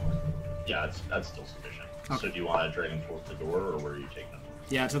 Yeah, that's still sufficient. Okay. So do you want to drag him towards the door, or where are you taking him?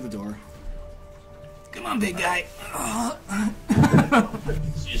 Yeah, to the door. Come on, big guy.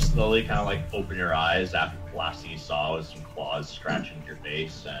 So you slowly kind of like open your eyes after the last thing you saw was some claws scratching your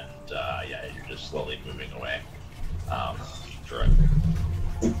face, and yeah, you're just slowly moving away. Sure.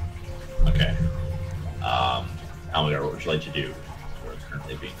 Okay. Almagar, what would you like to do? We're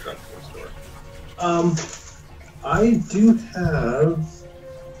currently being dragged towards the door. I do have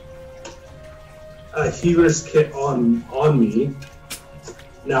a healer's kit on me.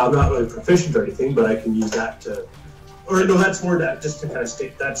 Now, I'm not really proficient or anything, but I can use that to... Or no, that's more that just to kind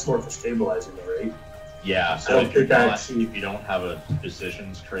of that's more for stabilizing, right? Yeah, I so don't if you're think I not, actually- if you don't have a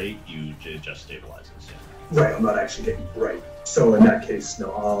decisions trait, you just stabilizes. Right, I'm not actually getting... Right. So in that case,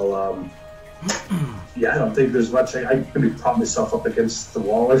 no, I'll... Yeah, I don't think there's much... I can maybe prop myself up against the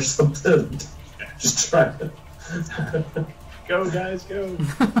wall or something. Just try to... Go, guys, go.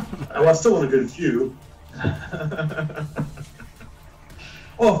 I still want a good view.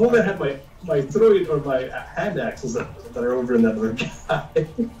 Oh, if only I had my throwing or my hand axes that are over in that other guy.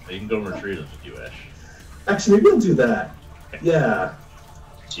 You can go and retrieve them if you wish. Actually, maybe I'll do that. Yeah.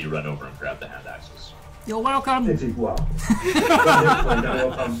 So you run over and grab the hand axes. You're welcome. If you, well.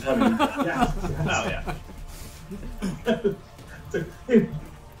 I'm running. Yeah. Oh yeah. Hey,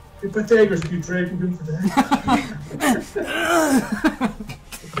 Pythagoras, you dragging him for that?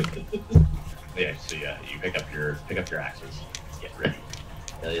 Yeah. So yeah, you pick up your axes. Get ready.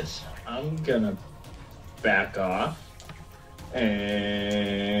 Elias. I'm gonna back off,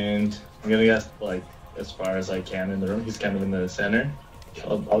 and I'm gonna get like as far as I can in the room. He's kind of in the center.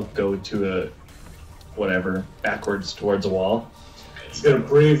 I'll go to a whatever backwards towards a wall, He's gonna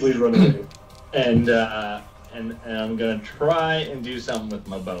bravely run away. and I'm gonna try and do something with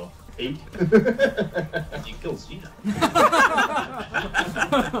my bow. 8. You killed Cena.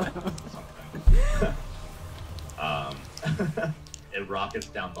 It rockets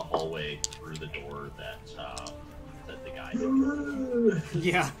down the hallway through the door that the guy did.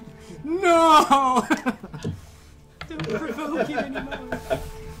 Yeah. No! Don't provoke him anymore.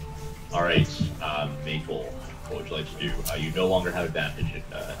 All right, Maple, what would you like to do? You no longer have advantage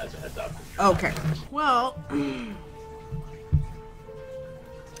as a heads up. Okay. Well,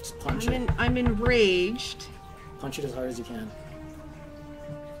 Just punch it. I'm enraged. Punch it as hard as you can.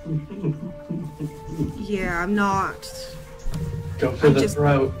 Yeah, I'm not. Go for the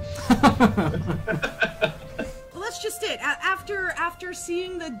throat. Well, that's just it. After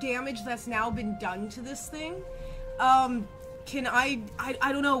seeing the damage that's now been done to this thing, can I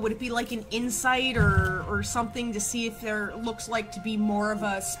don't know, would it be like an insight or something to see if there looks like to be more of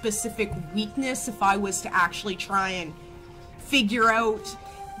a specific weakness if I was to actually try and figure out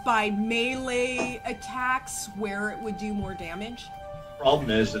by melee attacks where it would do more damage?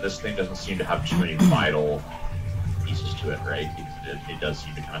 Problem is that this thing doesn't seem to have too many vital pieces to it, right? It does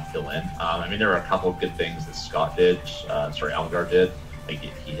seem to kind of fill in. I mean, there are a couple of good things that Scott did, Algar did. Like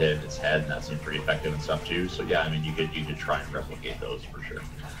he hit its head, and that seemed pretty effective and stuff too. So yeah, I mean, you could try and replicate those for sure.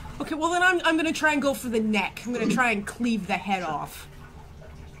 Okay, well then I'm gonna try and go for the neck. I'm gonna try and cleave the head off.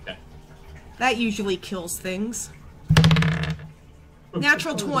 Okay. That usually kills things.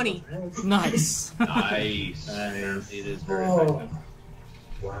 Natural 20. Nice. Nice. It is very effective.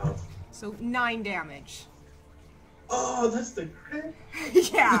 Wow. So 9 damage. Oh, that's the crit.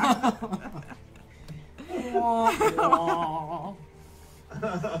 Yeah.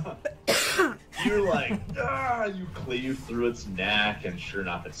 You're like, you cleave through its neck, and sure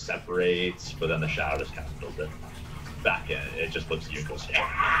enough, it separates, but then the shadow just kind of fills it back in. It just looks at you and goes,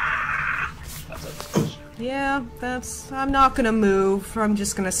 That's it. Yeah, I'm not gonna move. I'm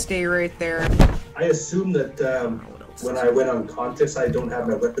just gonna stay right there. I assume that when I went unconscious, I don't have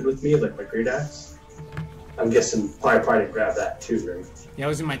my weapon with me, like my great axe. I'm guessing probably didn't grab that too, right? Yeah, it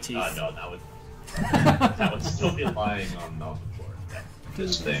was in my teeth. No, that would still be lying on the floor. Yeah.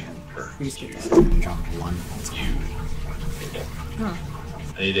 This thing turns to Jump 1. you.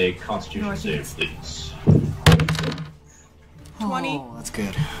 I need a Constitution save, please. 20. Oh, that's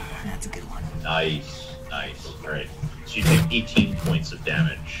good. That's a good one. Nice. Alright. So you take 18 points of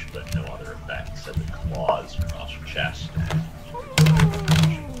damage, but no other effects of the claws across your chest.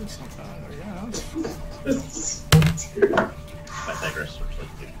 Pythagoras, what would you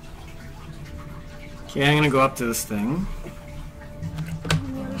like to do? Okay, I'm gonna go up to this thing.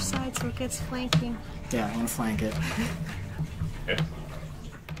 On the other side so it gets flanking. Yeah, I'm gonna flank it. Okay.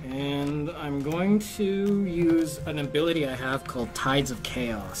 And I'm going to use an ability I have called Tides of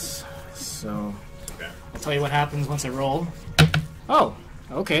Chaos. So, Okay. I'll tell you what happens once I roll. Oh,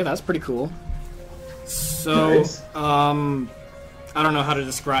 okay, that's pretty cool. So, Nice. I don't know how to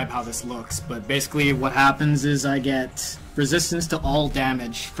describe how this looks, but basically what happens is I get resistance to all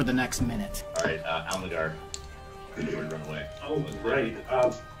damage for the next minute. Alright, Almagar. You would run away. Oh, right.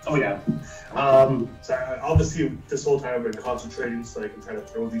 Oh, yeah. So obviously, this whole time I've been concentrating so I can try to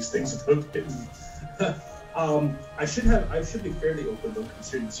throw these things without hitting. I should be fairly open though,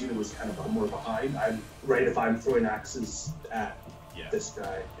 considering Xena was kind of more behind. I'm right if I'm throwing axes at this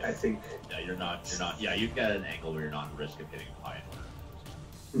guy. Yeah. I think. Yeah, you're not. Yeah, you've got an angle where you're not at risk of hitting a pine.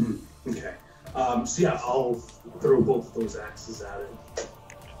 Okay. So yeah, I'll throw both of those axes at him.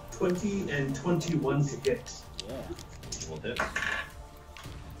 20 and 21 to hit. Yeah. Will hit.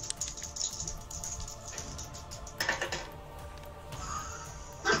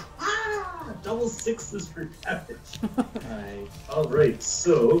 Double sixes for damage. Nice. Alright,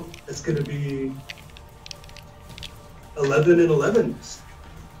 so it's gonna be 11 and 11.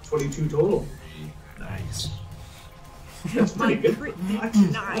 22 total. Nice. That's pretty good. crit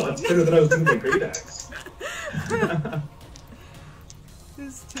Actually, 9. that's better than I was doing my great axe.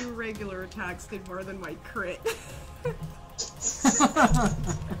 His 2 regular attacks did more than my crit.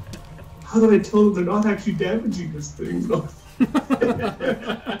 How do I tell them they're not actually damaging this thing? though?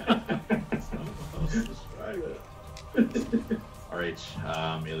 Alright,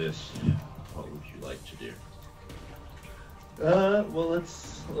 Elias, what would you like to do? Well,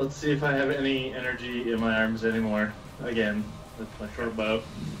 let's see if I have any energy in my arms anymore. Again, with my short bow.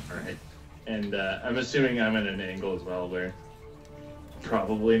 Alright. And I'm assuming I'm at an angle as well, where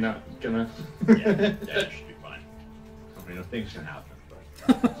probably not gonna. Yeah, that should be fine. I mean, things can happen,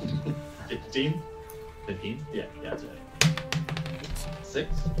 but... 15? 15? Yeah. That's it. 6?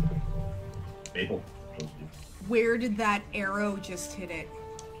 Maple. Where did that arrow just hit it?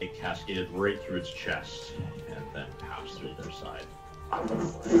 It cascaded right through its chest and then passed through their side.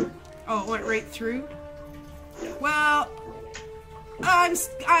 Oh, it went right through? Well,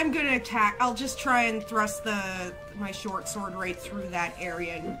 I'm gonna attack. I'll just try and thrust my short sword right through that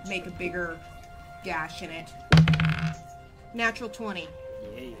area and make a bigger gash in it. Natural 20.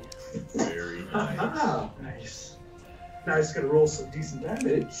 Yay. Very nice. Nice. Now he's gonna roll some decent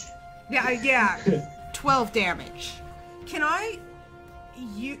damage. Yeah. 12 damage. Can I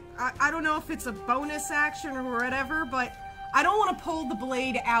don't know if it's a bonus action or whatever, but I don't want to pull the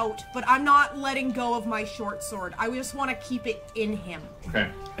blade out, but I'm not letting go of my short sword. I just want to keep it in him. Okay.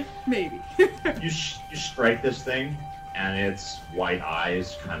 Maybe. You strike this thing, and its white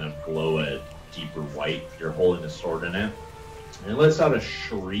eyes kind of glow a deeper white. You're holding the sword in it. And it lets out a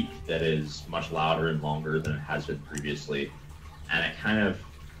shriek that is much louder and longer than it has been previously. And it kind of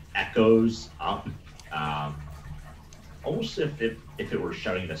echoes up, almost if it were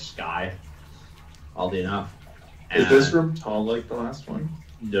shouting in the sky, oddly enough. Is this room tall like the last one?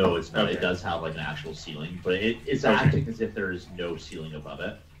 No, it's not. Okay. It does have like an actual ceiling, but it's acting as if there is no ceiling above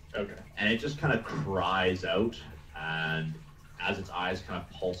it. Okay. And it just kind of cries out, and as its eyes kind of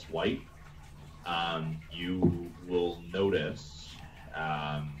pulse white, you will notice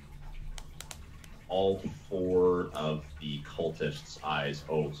all 4 of the cultists' eyes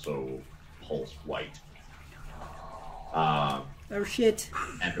also pulse white. Oh shit.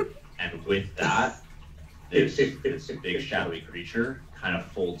 And with that, this big shadowy creature kind of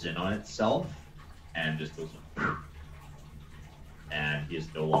folds in on itself and just goes, and he is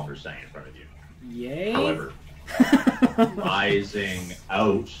no longer standing in front of you. Yay. However, rising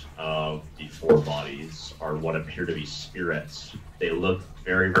out of the 4 bodies are what appear to be spirits. They look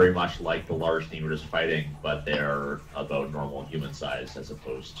very, very much like the large thing we were just fighting, but they're about normal human size as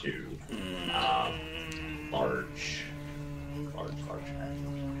opposed to large.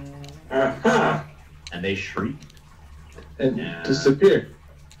 Aha! And they shriek. And Yeah. disappear.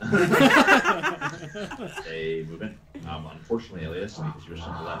 They move in. Unfortunately, Elias, because you're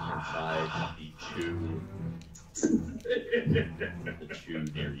on the left-hand side, the 2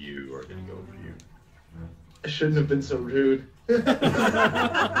 near you are going to go for you. I shouldn't have been so rude. What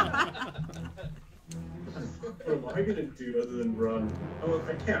am I gonna do other than run? Oh,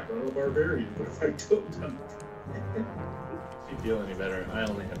 I can't run a barbarian, but if I don't, If you feel any better, I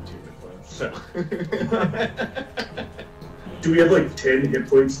only have 2 hit points, so. do we have like 10 hit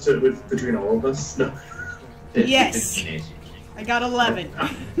points between all of us? No. Yes. 15 AC. I got 11.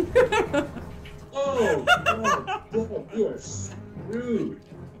 Oh, God, you are screwed.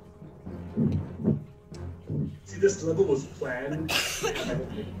 See, this level was planned.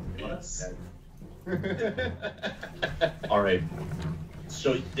 Alright.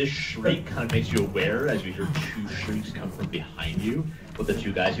 So this shriek kind of makes you aware as you hear 2 shrieks come from behind you with the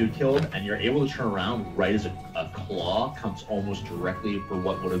 2 guys you had killed, and you're able to turn around right as a claw comes almost directly for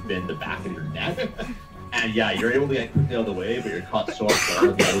what would have been the back of your neck. And yeah, you're able to get quickly out of the way, but you're caught so off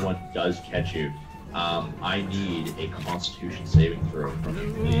guard the other one does catch you. I need a Constitution saving throw from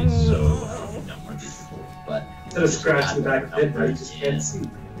you, please. So, no, but Instead of scratching the back of the head, now you just can't see.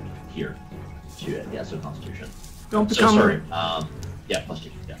 Here, yeah, so Constitution. Don't So become sorry. Yeah,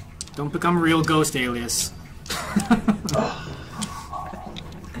 +2. Yeah. Don't become a real ghost, Alias.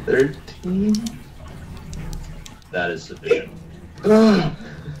 13? That is sufficient.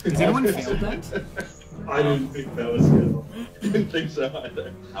 Has anyone failed that? I didn't think that was good. I didn't think so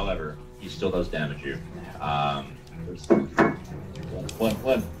either. However, he still does damage you.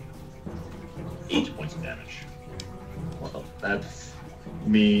 One. 8 points of damage. Well, that's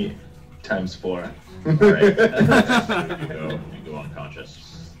me times 4. Alright. you go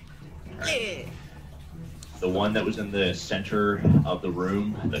unconscious. Alright. The one that was in the center of the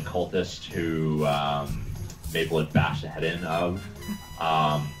room, the cultist who Maple had bashed the head in of,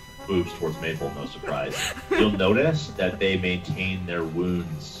 moves towards Maple, no surprise. You'll notice that they maintain their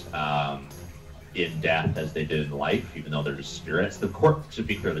wounds in death as they did in life, even though they're just spirits. The corpse, to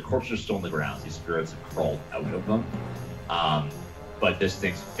be clear, the corpses are still on the ground. These spirits have crawled out of them. But this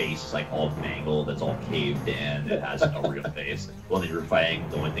thing's face is like all mangled, it's all caved in, it has no real face. The one that you were fighting,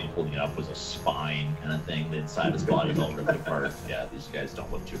 the only thing holding it up was a spine kind of thing. The inside of his body is all ripped apart. Yeah, these guys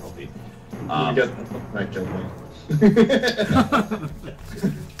don't look too healthy. You got my judgment.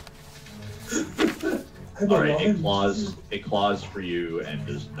 Alright, it claws for you and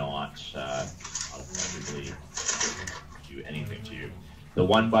does not effectively do anything to you. The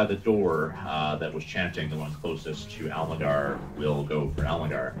one by the door that was chanting, the one closest to Almagar, will go for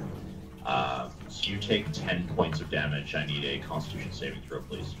Almagar. So you take 10 points of damage. I need a Constitution saving throw,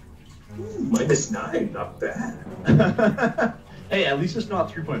 please. -9, not bad. Hey, at least it's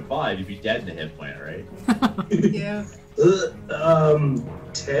not 3.5. You'd be dead in a hit point, right? Yeah.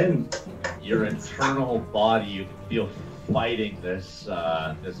 10. Your internal body, you can feel fighting this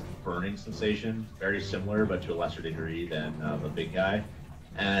this burning sensation, very similar but to a lesser degree than the big guy.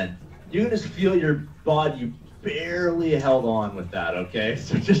 And you can just feel your body, you barely held on with that, okay?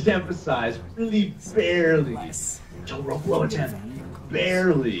 So just emphasize, really barely. Don't roll below a 10.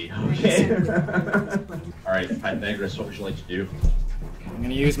 Barely, okay? Alright, Pythagoras, what would you like to do? I'm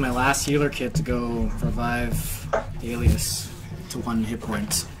gonna use my last healer kit to go revive Alias to 1 hit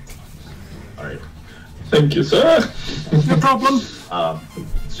point. Alright. Thank you, sir. No problem.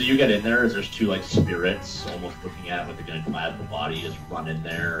 So you get in there as there's 2 like spirits almost looking at what they're gonna glad the body is run in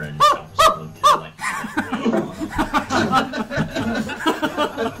there and someone like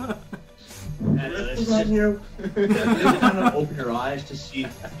and it's just, you kind of open your eyes to see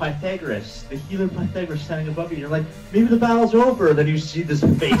Pythagoras, the healer Pythagoras standing above you. You're like, maybe the battle's over. Then you see this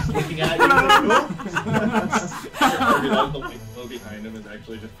face looking at you. The window behind him is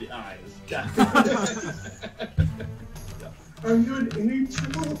actually just the eyes. Are you an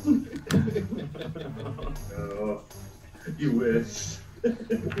angel? No, you wish.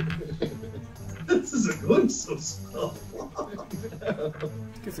 This isn't going so slow.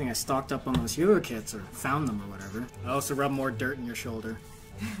 Good thing I stocked up on those healer kits, or found them, or whatever. I also rubbed more dirt in your shoulder.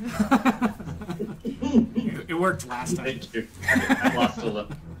 It worked last time. Thank you. I lost a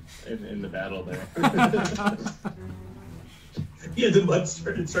lot in the battle there. Yeah, the mud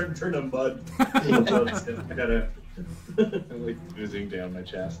started turning mud. I gotta... I'm like oozing down my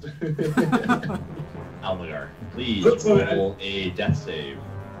chest. Almagar, please roll a death save.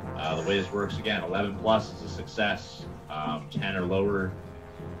 The way this works, again, 11 plus is a success. 10 or lower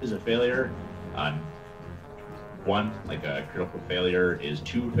is a failure. 1, like a critical failure, is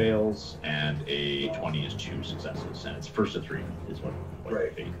 2 fails, and a 20 is 2 successes. And it's first to 3 is what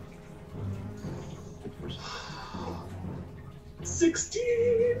right. Fate.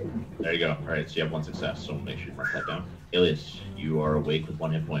 16! There you go. All right, so you have 1 success, so make sure you mark that down. Alias, you are awake with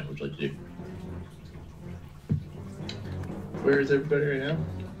 1 hit point. What would you like to do? Where is everybody right now?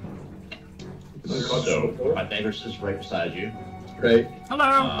 So, Pythagoras is right beside you. Right.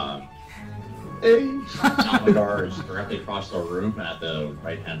 Hello. Hey. Almagar is directly across the room at the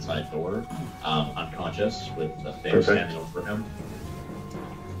right-hand side door, unconscious, with the thing standing over him.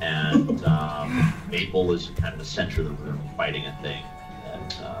 And Maple is kind of the center of the room, fighting a thing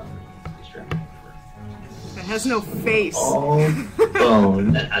that is directly over. It has no face. Oh,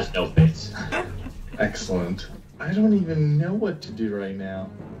 bone. That has no face. Excellent. I don't even know what to do right now.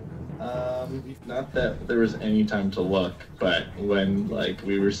 Not that there was any time to look, but when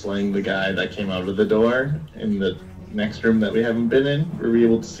we were slaying the guy that came out of the door in the next room that we haven't been in, were we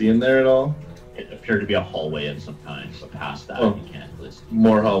able to see him there at all? It appeared to be a hallway of some kind, so past that you can't listen.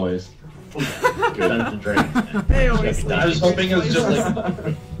 More hallways. Dungeons and Dragons. They always I was hoping it was just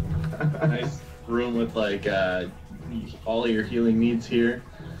a nice room with all of your healing needs here.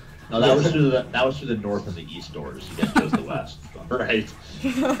 No, that was through the north and the east doors. You guys chose the west. Right.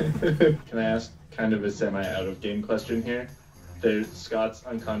 Can I ask kind of a semi-out-of-game question here? Scott's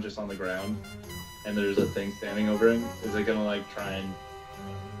unconscious on the ground, and there's a thing standing over him. Is it gonna try and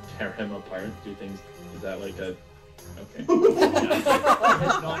tear him apart? Do things? Is that like a? Okay.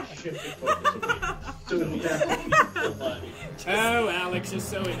 It's not shifted focus away. Oh, Alex is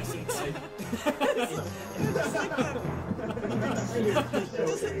so innocent. It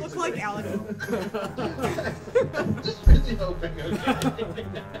doesn't look like Alex. Just really hoping. Okay.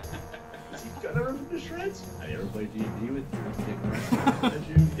 Gonna rip him to shreds? Have you ever played D&D with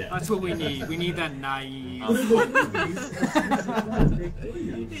Yeah. That's what we need. We need that naive.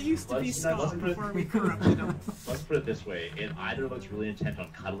 It used to be Scott before we corrupted him. Let's put it this way: it either looks really intent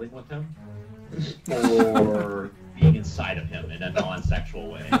on cuddling with him, or being inside of him in a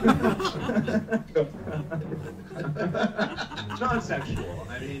non-sexual way. Non-sexual.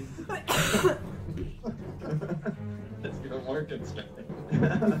 I mean, It's gonna work instead.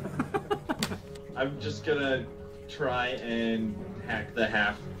 I'm just gonna try and hack the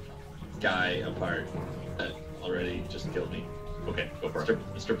half guy apart that already just killed me. okay, go for it.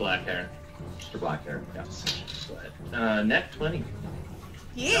 Mr. Blackhair. Mr. Blackhair. Yes. Go ahead. Net 20.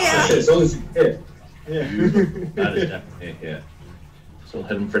 Yeah. As long as you hit. Yeah. That is definitely a hit. So we'll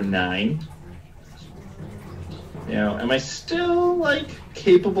hit him for 9. Now, am I still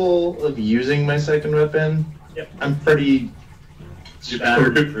capable of using my second weapon? Yep. I'm pretty You're back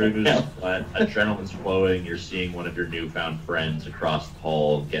through, adrenaline's flowing. You're seeing one of your newfound friends across the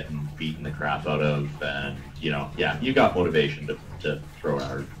hall getting beaten the crap out of, and you got motivation to throw out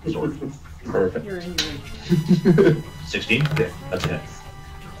her sword. Perfect. You're angry. 16? Yeah, that's it.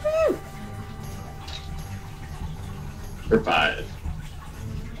 For 5.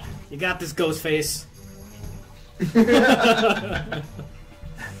 You got this, Ghostface.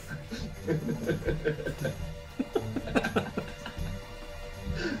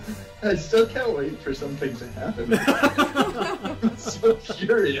 I still can't wait for something to happen. I'm so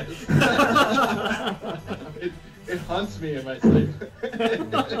curious. It haunts me in my sleep.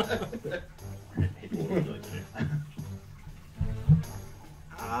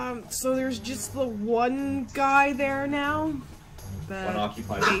 So there's just the one guy there now? One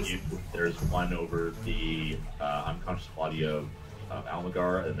occupied with you. There's one over the unconscious body of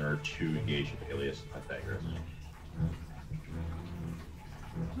Almagar, and there are 2 engaged with Ilias and Pythagoras.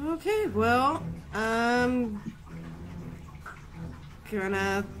 Okay, well,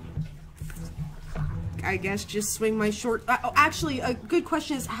 gonna, I guess, just swing my short. Actually, a good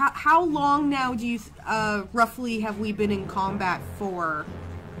question is how long now do you roughly have we been in combat for?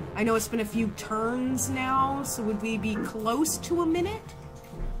 I know it's been a few turns now, so would we be close to a minute?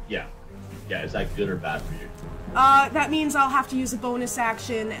 Yeah. Is that good or bad for you? That means I'll have to use a bonus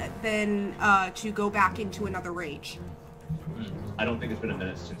action then to go back into another rage. I don't think it's been a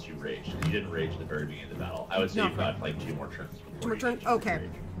minute since you raged. You didn't rage at the very beginning of the battle. I would say you've got like 2 more turns. 2 more turns? Okay.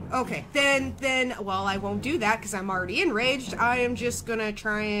 Okay. Then, well, I won't do that because I'm already enraged. I am just gonna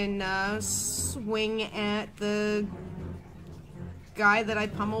try and swing at the guy that I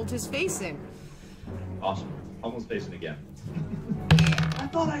pummeled his face in. Awesome. Pummel's face in again. I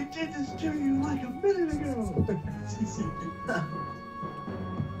thought I did this to you like a minute ago.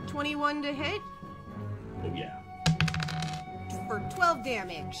 21 to hit Oh yeah. for 12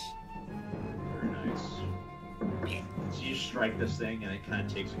 damage. Very nice. So you strike this thing, and it kind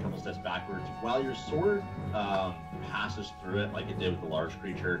of takes a couple steps backwards. While your sword passes through it, like it did with the large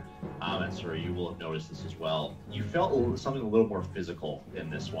creature, and sorry, you will have noticed this as well. You felt something a little more physical in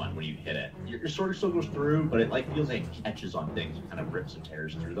this one when you hit it. Your sword still goes through, but it like feels like it catches on things and kind of rips and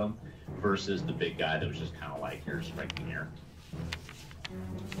tears through them, versus the big guy that was just kind of like, here, striking here.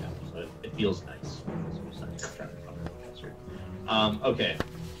 Yeah, so it feels nice. Okay.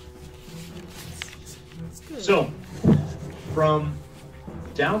 So, from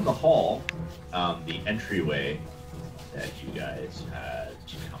down the hall, the entryway that you guys had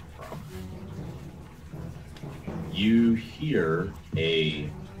come from, you hear a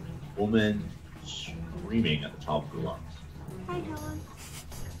woman screaming at the top of her lungs. Hi,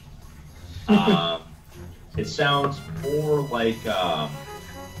 Helen. It sounds more like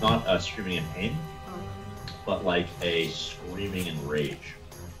not a screaming in pain, but like a screaming in rage.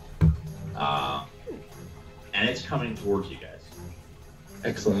 And it's coming towards you guys.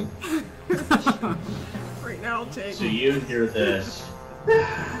 Excellent. Right now, I'll take. So you hear this,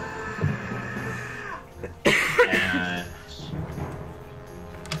 and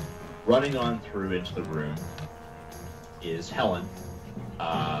running on through into the room is Helen,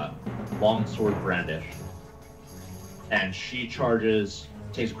 long sword brandish, and she charges,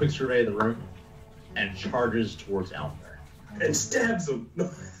 takes a quick survey of the room, and charges towards Almer. And stabs him.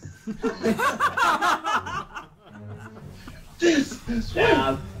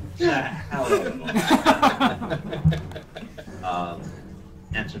 Stab the hell out of him.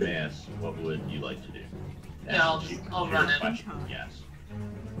 Antimaeus, what would you like to do? Yeah, I'll run in. Yes.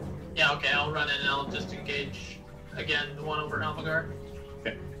 Yeah, okay, I'll run in and I'll just engage again the one over Almagar.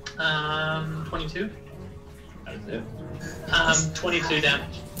 Okay. 22. That is it. 22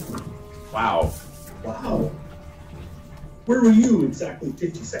 damage. Wow. Wow. Where were you exactly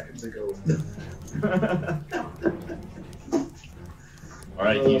 50 seconds ago? All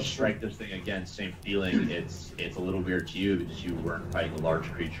right, you strike this thing again. Same feeling. It's a little weird to you because you weren't fighting a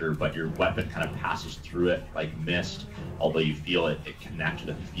large creature, but your weapon kind of passes through it like mist. Although you feel it connect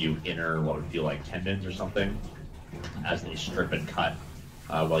with a few inner, what would feel like tendons or something, as they strip and cut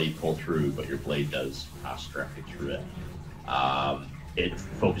while you pull through. But your blade does pass directly through it. It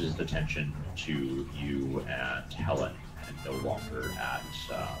focuses attention to you and Helen, and no longer at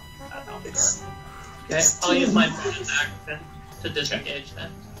Almagar. Okay, I'll use my bonus action to disengage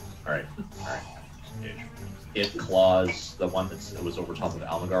then. All right. Disengage. It claws, the one that was over top of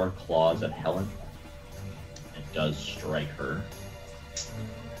Almagar, claws at Helen. It does strike her.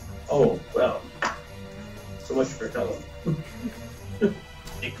 Oh, well. So much for Helen.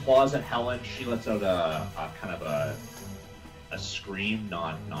 It claws at Helen. She lets out a kind of a scream,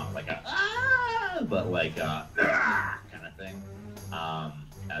 not like a ah, but like a ah kind of thing.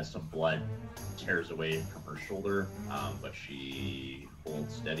 as some blood tears away from her shoulder, but she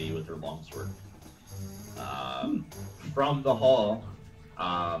holds steady with her longsword. From the hall,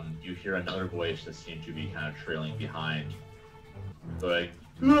 you hear another voice that seems to be kind of trailing behind, going,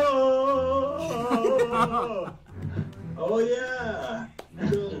 Oh, oh yeah!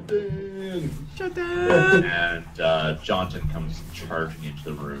 Jonathan! and Jonathan comes charging into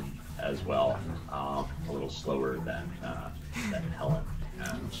the room as well, a little slower than Helen.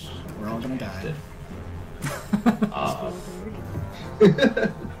 And We're all gonna die.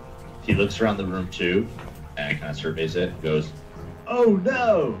 He looks around the room too, and kind of surveys it, and goes, "Oh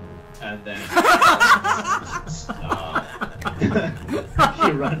no!" And then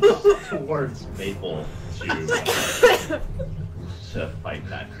he runs towards Maple to fight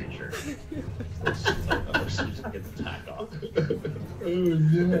that creature. Let's get the attack off. Oh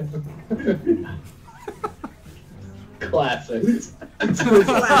no. Classic.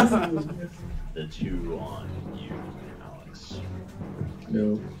 The two on you, Alex.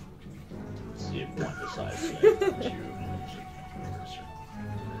 No. Let's see if one decides to two.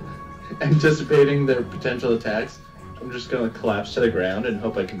 Anticipating their potential attacks, I'm just gonna collapse to the ground and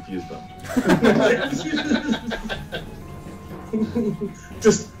hope I confuse them.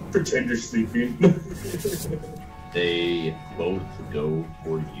 Just pretend you're sleeping. They both go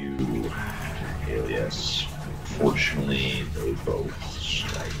for you, Alias. Fortunately, they both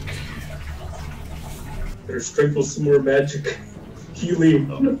strike. Better sprinkle some more magic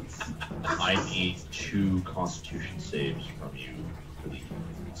healing. Oh, I need 2 Constitution saves from you,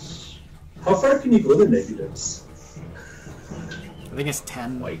 please. How far can you go to negatives? I think it's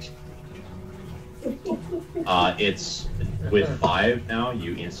 10. White. It's with 5 now.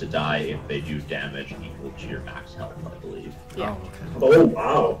 You insta die if they do damage equal to your max health, I believe. Yeah. Oh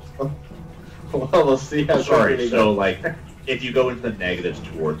wow. Well, we'll see how Sorry. they So go. like, if you go into the negatives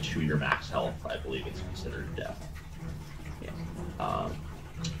toward to your max health, I believe it's considered death. Yeah.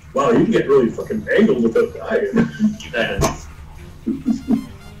 Wow, you can get really fucking mangled without dying. You can.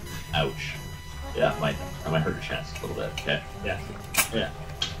 Ouch. Yeah, that might hurt your chances a little bit. Okay. Yeah.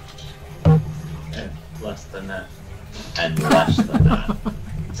 And less than that. And less than that.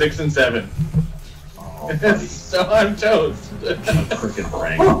 6 and 7. Oh, buddy. So I'm toast. I'm freaking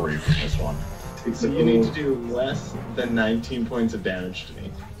praying for you for this one. So you need to do less than 19 points of damage to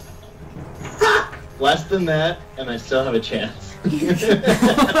me. Less than that, and I still have a chance.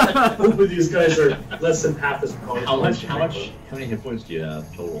 Hopefully these guys are less than half as powerful. How many hit points do you have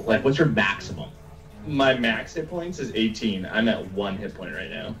total? Like, what's your maximum? My max hit points is 18. I'm at 1 hit point right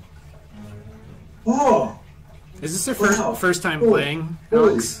now. Oh! Is this your Wow. first time Oh. playing, Oh.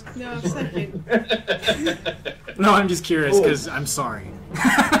 Alex? No, second. No, I'm just curious because I'm sorry.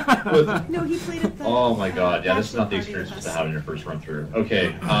 No, he played at the. Oh my god, yeah, this is not the bachelor experience party to with have in your first run through.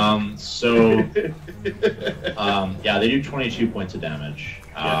 Okay, yeah, they do 22 points of damage.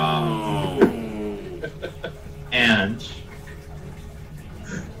 And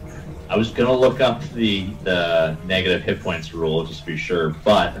I was gonna look up the negative hit points rule just to be sure,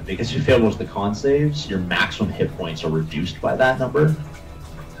 but because you failed most of the con saves, your maximum hit points are reduced by that number.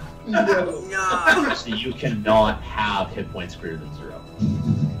 us. No. So you cannot have hit points greater than 0.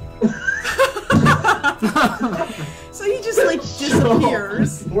 So he just like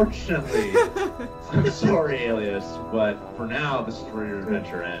disappears. So, unfortunately, I'm sorry, Alias, but for now, this is where your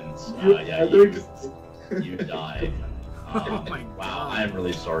adventure ends. Yeah, you die. Oh my Wow, God. I'm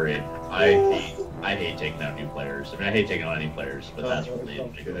really sorry. I hate taking out new players. I mean, I hate taking out any players, but that's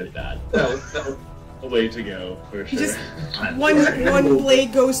really bad. That was a way to go, for He sure. just one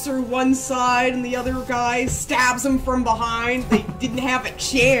blade goes through one side and the other guy stabs him from behind. They didn't have a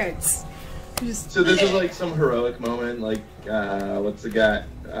chance. Just, So this is like some heroic moment, like, what's the guy,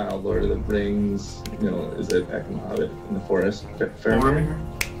 Lord of the Rings, is it back in the Hobbit, in the forest? Faramir?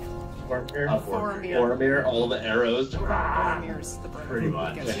 Faramir, all the arrows. Boromir's the brother Pretty who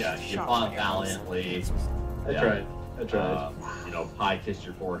much, gets yeah. You shot fought by arrows. valiantly. I tried. Pie kissed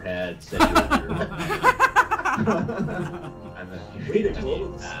your forehead, said you were and then Way to you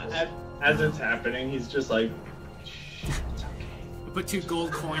go. As it's happening, he's just like, Put 2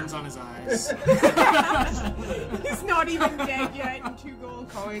 gold coins on his eyes. He's not even dead yet, and 2 gold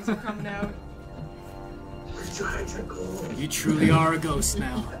coins are coming out. You truly are a ghost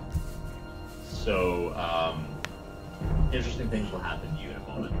now. So, interesting things will happen to you in a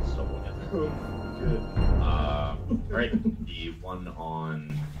moment, so we'll get there. good. Alright, the one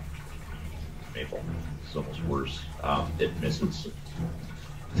on Maple is almost worse. It misses.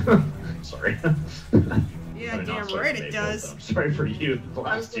 Sorry. Yeah, I'm not damn sorry right for it Maple, does. I'm sorry for you, the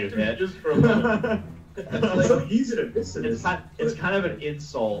last 2 hit. Just for a moment. It's so easy to miss it. It's kind of an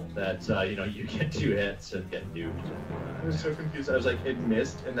insult that you get 2 hits and get nuked. I was so confused. I was like, it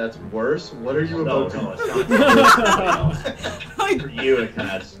missed, and that's worse? What are you No, about to it's not. For you, it kind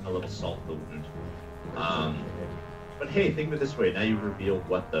of adds a little salt to the wound. But hey, think of it this way. Now you've revealed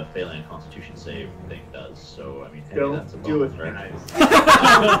what the failing a Constitution save thing does. So, I mean, hey, Don't that's a do bonus, it, right?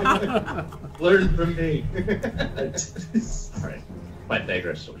 guys. Learn from me. All right.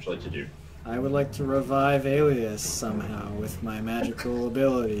 Pythagoras, what would you like to do? I would like to revive Alias somehow with my magical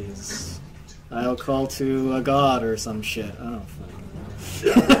abilities. I'll call to a god or some shit. I don't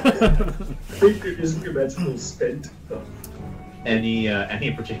fucking know. Isn't your magical spent?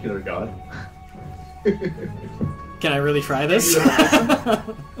 Any particular god? Can I really try this?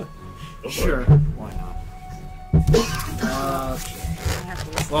 Sure. Why not?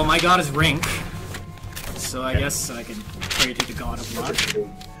 Well, my god is Rink, so I guess I can pray to the god of luck.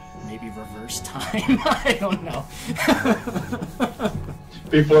 Maybe reverse time. I don't know.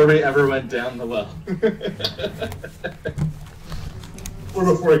 Before we ever went down the well. Or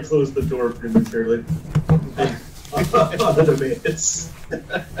before I closed the door prematurely.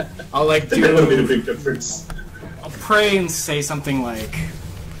 I'll like I think that would have made a big difference. I'll pray and say something like,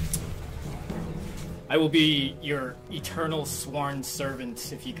 I will be your eternal sworn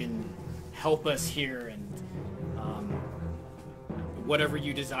servant if you can help us here, and whatever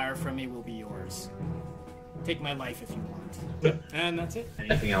you desire from me will be yours. Take my life if you want. And that's it.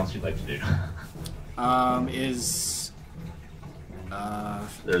 Anything else you'd like to do?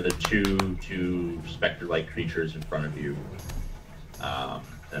 There are the two specter-like creatures in front of you.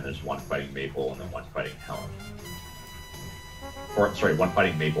 And there's one fighting Maple and then one fighting Helen. One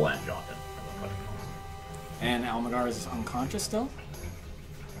fighting Maple and Jonathan. And Almagar is unconscious still?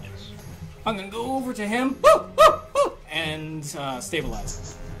 Yes. I'm gonna go over to him and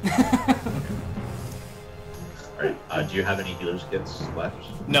stabilize. Alright, do you have any healer's kits left?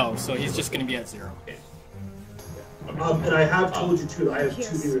 No, so he's just gonna be at 0. Okay. And I have told you too, I have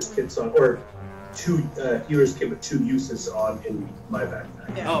 2 healer's kits on, or 2 healer's kit with 2 uses on in my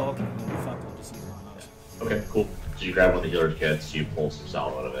backpack. Yeah. Oh, okay. Fuck, I'll just use one of those. Okay, cool. So you grab one of the healer's kits, you pull some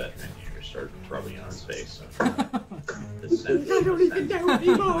salve out of it, and you start rubbing it on his face. I don't even know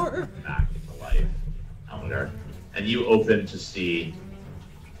anymore. Back into life. Almagar. And you open to see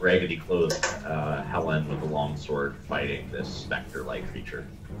raggedy clothed Helen with a long sword fighting this specter-like creature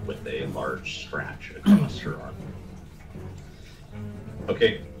with a large scratch across her arm.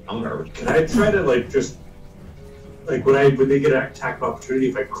 Okay, Almagar. Can I try to when they get an attack of opportunity,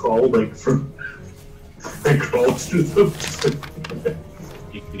 if I crawl I crawl through them?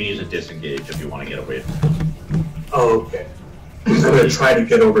 You can use a disengage if you want to get away from them. Oh, okay. I'm gonna try to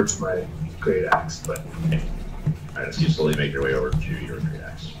get over to my great axe, but Okay. Alright, so you slowly make your way over to your great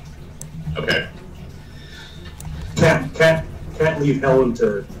axe. Okay. Can't leave Helen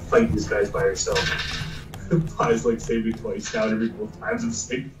to fight these guys by herself. Pies saved me twice down every 4 times. I'm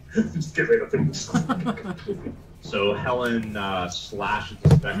just just get rid of him. So Helen slashes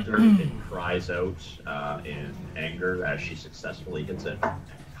the specter and cries out in anger as she successfully hits it and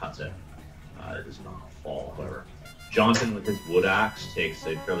cuts it. It does not fall, however. Jonathan, with his wood axe, takes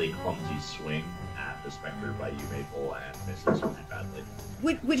a fairly clumsy swing at the specter by you, Maple, and misses pretty badly.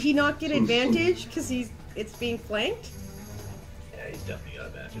 Would he not get advantage because it's being flanked? Yeah, he's definitely got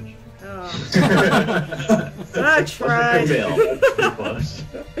advantage. Oh. I tried. Fail. Pretty close.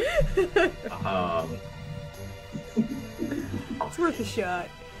 It's worth a shot.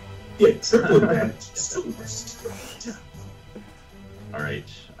 Yeah, triple advantage. Still missed. Alright.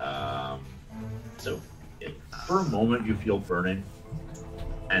 So, for a moment you feel burning,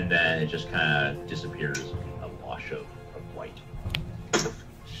 and then it just kind of disappears in a wash of white.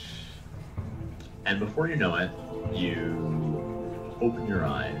 And before you know it, you open your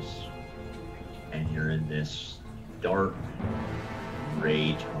eyes, and you're in this dark,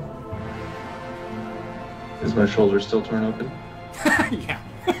 gray tone. Is my shoulder still torn open? Yeah.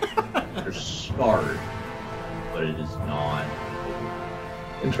 You're scarred, but it is not open.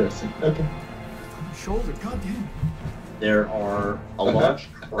 Interesting. Okay. Shoulder, goddamn. There are a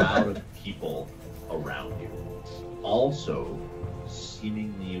large crowd of people around you, also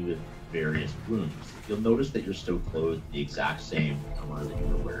seemingly with various wounds. You'll notice that you're still clothed the exact same armor that you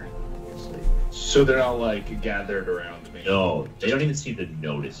were wearing previously. So they're all gathered around me. No, they don't even seem to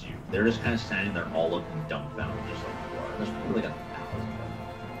notice you. They're just kind of standing there all looking dumbfounded, just like you are. There's probably 1,000 of them.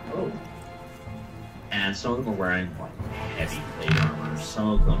 Oh. And some of them are wearing heavy plate armor. Some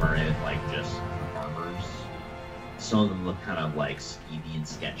of them are in just armors. Some of them look kind of skeevy and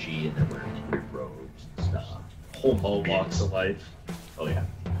sketchy, and they're wearing weird robes and stuff. Whole box of life. Oh yeah.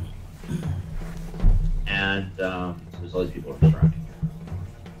 And there's all these people surrounding you.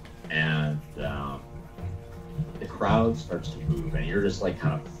 And the crowd starts to move, and you're just like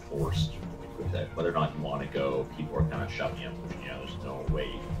kind of forced with it. Whether or not you want to go, people are kind of shoving you, pushing you. There's no way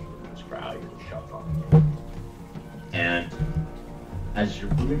you can move in this crowd. You're just shoved on. And as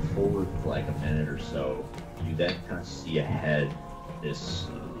you're moving forward for like a minute or so, you then kind of see ahead this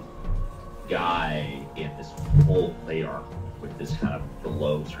guy in this full plate armor with this kind of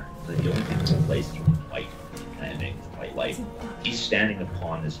glow. The only thing that's in place is white, kind of thing, white light. He's standing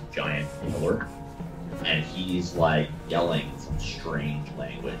upon this giant pillar, and he's like yelling some strange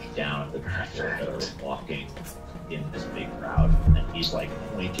language down at the people that are walking in this big crowd. And he's like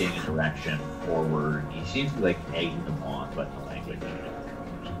pointing a direction forward. He seems to be like egging them on, but the language.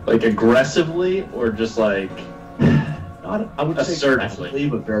 Like aggressively, or just like not, I would say aggressively,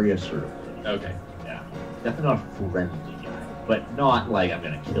 but very assertively. Okay. Yeah. Definitely not a friendly guy, but not like I'm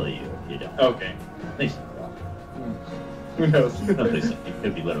gonna kill you if you don't. Okay. At least who knows? He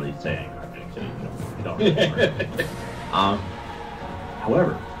could be literally saying I'm gonna kill you if you don't.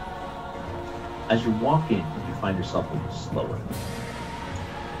 However, as you're walking, you find yourself a little slower.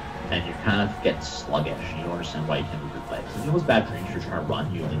 And you kind of get sluggish. You don't understand why you can't move your legs. You know those bad dreams you're trying to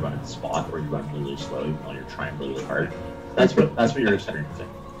run, you only run in the spot, or you run really, really slow even though you're trying really, really hard. That's what you're experiencing.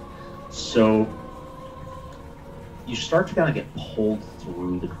 So you start to kind of get pulled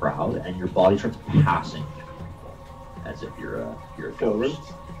through the crowd, and your body starts passing as if you're a forwards,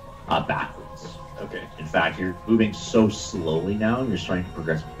 backwards. Okay. In fact, you're moving so slowly now. You're starting to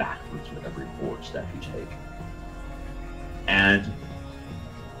progress backwards with every forward step you take, and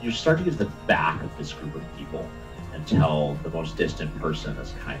you start to get to the back of this group of people until the most distant person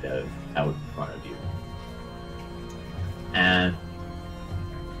is kind of out in front of you. And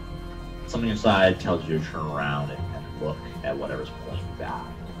something inside tells you to turn around and look at whatever's pulling you back.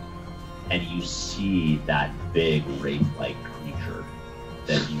 And you see that big wraith-like creature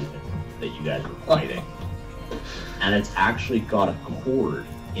that you guys were fighting. And it's actually got a cord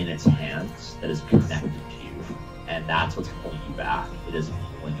in its hands that is connected to you. And that's what's pulling you back. It isn't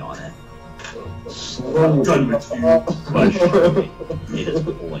pulling on it. I'm done with you. But surely it is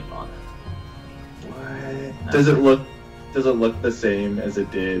pulling on it. What? Does it look the same as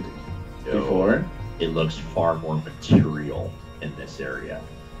it did before? It looks far more material in this area.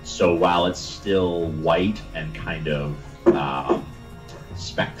 So while it's still white and kind of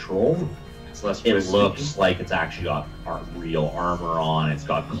spectral, it looks like it's actually got real armor on. It's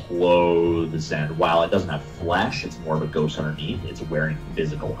got clothes, and while it doesn't have flesh, it's more of a ghost underneath. It's wearing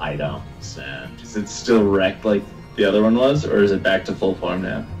physical items. And is it still wrecked like the other one was, or is it back to full form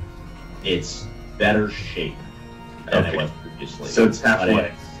now? It's better shape than it was previously. So it's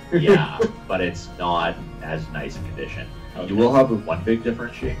halfway. Yeah, but it's not as nice a condition. Okay. You will have one big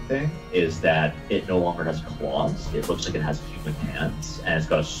differentiating thing, is that it no longer has claws. It looks like it has human hands, and it's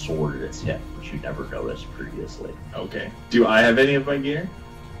got a sword at its hip, which you never noticed previously. Okay. Do I have any of my gear?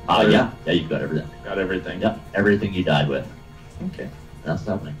 Yeah, you've got everything. Got everything? Yeah, everything you died with. Okay. That's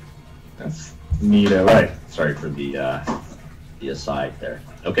happening. That's neat. Right. Sorry for the aside there.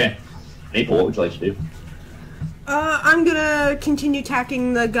 Okay. Maple, what would you like to do? I'm gonna continue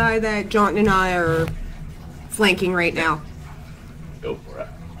attacking the guy that John and I are flanking right now. Go for it.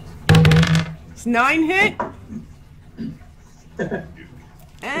 It's 9 hit. And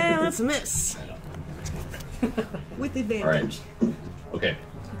that's a miss. With advantage. Alright. Okay.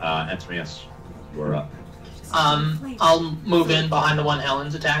 Antonius, you're up. I'll move in behind the one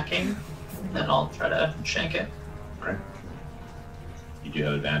Helen's attacking, and I'll try to shank it. Alright. You do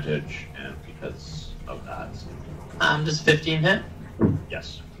have advantage, and because of that. Does 15 hit?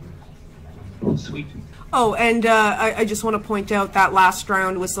 Yes. Sweet. Oh, and I just want to point out that last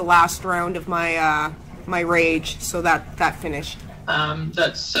round was the last round of my my rage, so that finished.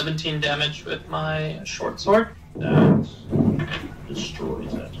 That's 17 damage with my short sword. That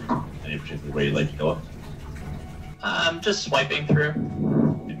destroys it. Any particular way you'd like to go up? Just swiping through.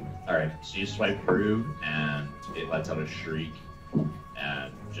 Alright, so you swipe through, and it lets out a shriek,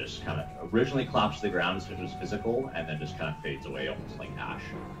 and just kind of originally claps to the ground as if it was physical, and then just kind of fades away almost like ash.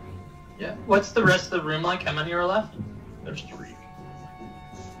 Yeah. What's the rest of the room like? How many are left? There's 3.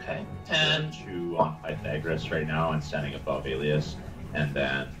 Okay. And 2 on Pythagoras right now and standing above Alias, and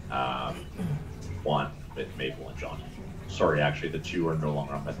then 1 with Maple and John. Sorry, actually, the 2 are no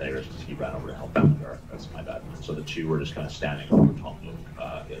longer on Pythagoras because he ran over to help Pythagoras. That's my bad. So the 2 were just kind of standing over top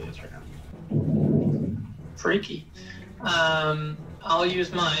of Alias right now. Freaky. I'll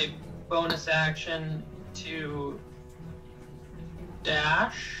use my bonus action to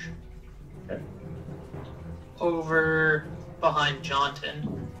dash over behind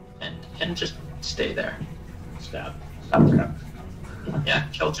Johnton and just stay there. Stab. Stab. Yeah,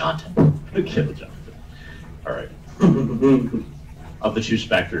 kill Johnson. Kill Johnson. All right. Of the two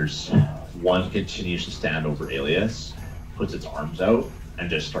specters, one continues to stand over Alias, puts its arms out, and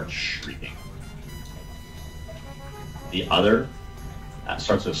just starts shrieking. The other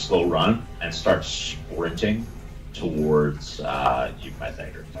starts a slow run and starts sprinting towards you,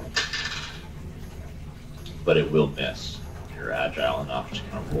 Pythagoras. But it will miss. You're agile enough to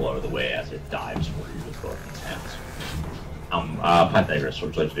kind of roll out of the way as it dives for you with both its hands. Pythagoras, what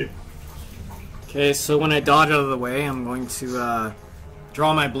would you like to do? Okay, so when I dodge out of the way, I'm going to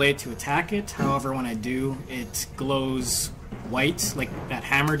draw my blade to attack it. However, when I do, it glows white, like that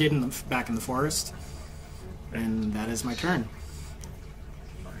hammer did back in the forest. And that is my turn.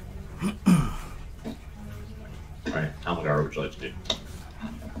 Alright, Almagar, what would you like to do?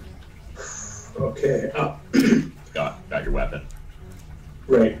 Okay. Got your weapon.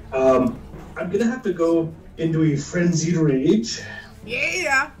 Right. I'm gonna have to go into a frenzied rage.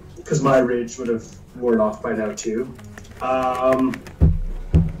 Yeah. Because my rage would have worn off by now too.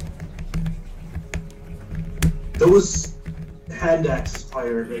 Those hand axes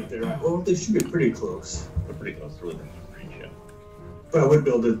fire right there. Oh, they should be pretty close. They're pretty close. They're within range, yeah. But I would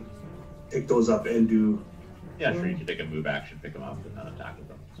be able to pick those up and do. Yeah, sure. You can take a move action, pick them up, and then attack with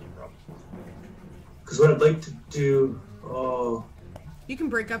them. No problem. Because what I'd like to do. Oh. You can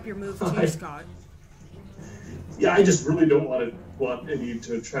break up your move too, Scott. Yeah, I just really don't want any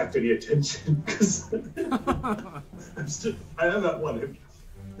to attract any attention because I am at one hit.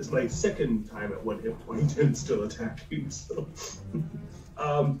 It's my second time at 1 hit point and still attacking. So,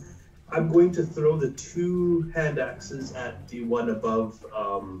 I'm going to throw the 2 hand axes at the one above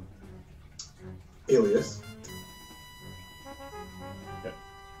Alias, Okay.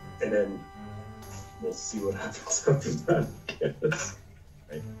 and then we'll see what happens after that. I guess.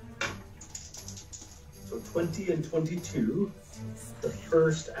 Right. So 20 and 22. The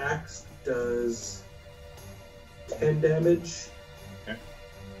first axe does 10 damage. Okay.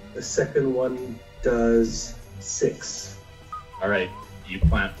 The second one does 6. All right. You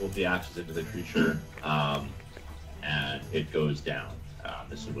plant both the axes into the creature, and it goes down.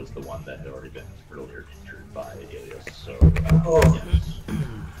 This was the one that had already been earlier injured by Alias. So, yes.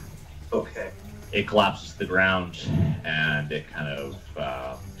 Okay. It collapses to the ground, and it kind of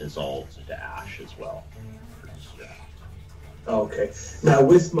dissolves into ash as well. Okay. Now,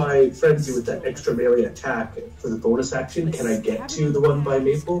 with my frenzy, with that extra melee attack for the bonus action, can I get to the one by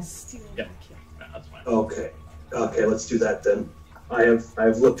Maple? Yeah, that's fine. Okay. Okay, let's do that then. I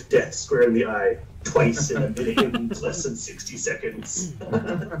have looked death square in the eye twice in a minute in less than 60 seconds.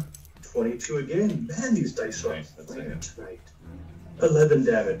 22 again. Man, these dice are flying tonight. 11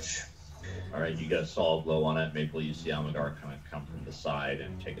 damage. All right, you get a solid blow on it. Maple, you see Almagar kind of come from the side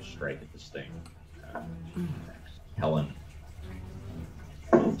and take a strike at this thing. Helen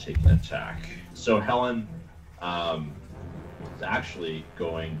will take an attack. So Helen is actually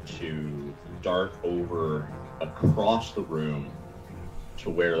going to dart over across the room to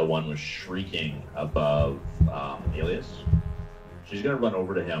where the one was shrieking above Alias. She's going to run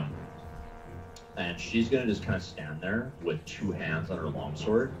over to him, and she's going to just kind of stand there with 2 hands on her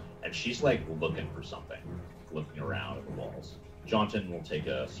longsword. And she's like looking for something, looking around at the walls. Johnson will take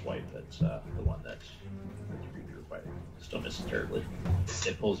a swipe at the one that you're fighting. Still misses terribly.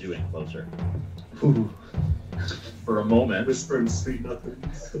 It pulls you in closer. Ooh. For a moment, Whispering sweet nothing.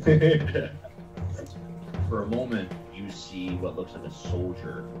 for a moment, you see what looks like a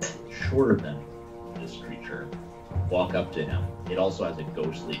soldier, shorter than this creature, walk up to him. It also has a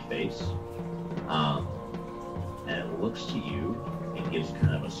ghostly face, and it looks to you. It gives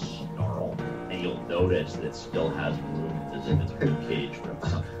kind of a snarl, and you'll notice that it still has wounds as if its rib cage from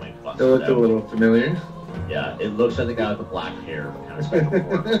some point busted They look a out. little familiar. Yeah, it looks like the guy with the black hair, but kind of special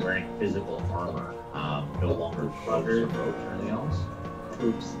form, wearing physical armor, no longer cloaks or robes or anything else.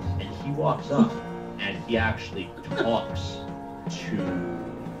 Oops. And he walks up, and he actually talks to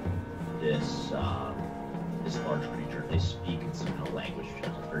this this large creature. They speak in some kind of language which is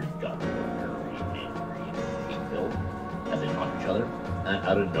very guttural, very angry, and hate-filled. As they talk to each other, and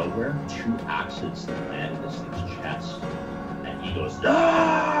out of nowhere, 2 axes land in this thing's chest, and he goes,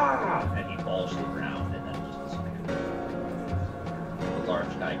 "Ah!" and he falls to the ground, and then just disappears. The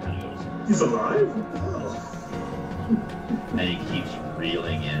large guy kind of goes, He's alive? and he keeps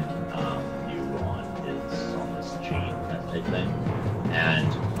reeling in you on this chain, that type thing, and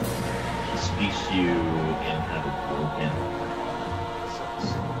he speaks to you in kind of a broken sense.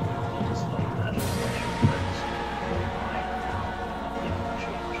 You just know that is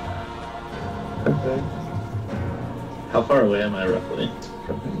Okay. How far away am I roughly?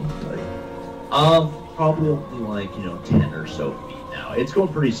 Like Probably only like 10 or so feet now. It's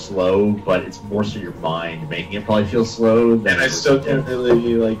going pretty slow, but it's more so your mind making it probably feel slow. Than I still can't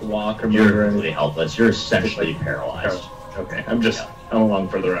really like walk or move. You're really helpless. You're essentially paralyzed. Okay, I'm along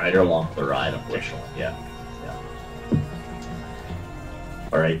for the ride. You're along for the ride, unfortunately. Yeah.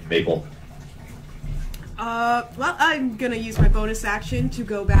 All right, Maple. Well, I'm gonna use my bonus action to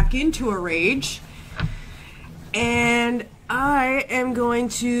go back into a rage. And I am going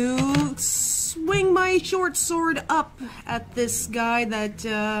to swing my short sword up at this guy that,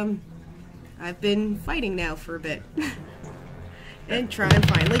 I've been fighting now for a bit. And try and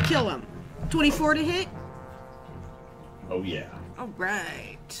finally kill him. 24 to hit? Oh, yeah.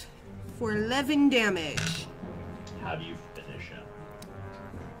 Alright. For 11 damage. How do you finish him?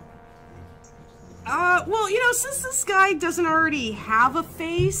 Well, since this guy doesn't already have a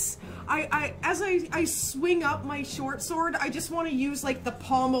face, as I swing up my short sword, I just want to use, like, the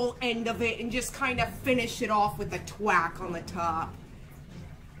pommel end of it and just kind of finish it off with a twack on the top.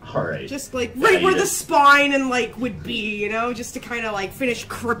 Alright. Just, like, right where the spine and, like, would be, just to kind of, like, finish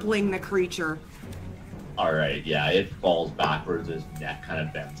crippling the creature. Alright, yeah, it falls backwards, his neck kind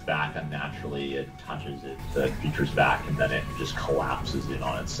of bends back unnaturally, it touches the creature's back, and then it just collapses in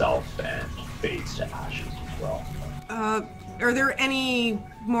on itself and fades to ashes as well. Are there any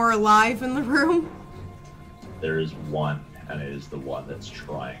more alive in the room? There is one, and it is the one that's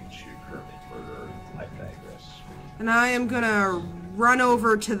trying to currently murder Pythagoras. And I am gonna run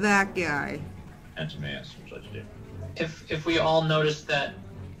over to that guy. And Timaeus, what should you do? If we all notice that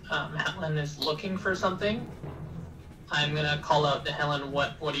Helen is looking for something, I'm gonna call out to Helen,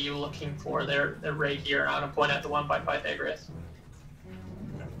 what are you looking for? They're right here. I'm gonna point at the one by Pythagoras.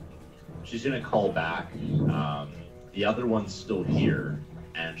 She's gonna call back. The other one's still here,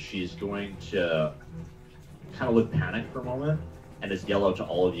 and she's going to kind of look panicked for a moment, and just yell out to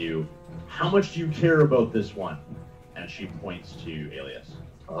all of you, "How much do you care about this one?" And she points to Alias.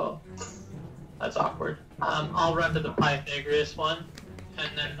 Oh, that's awkward. I'll run to the Pythagoras one, and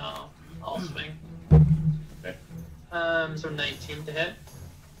then I'll swing. Okay. So 19 to hit.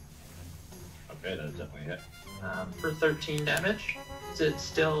 Okay, that's definitely a hit. For 13 damage. Is it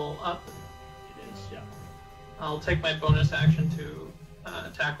still up? It is, yeah. I'll take my bonus action to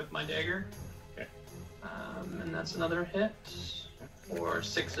attack with my dagger. Okay. And that's another hit for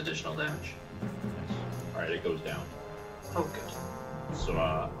 6 additional damage. Alright, it goes down. Oh, good. So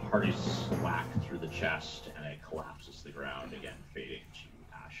hearty slack through the chest, and it collapses to the ground, again fading to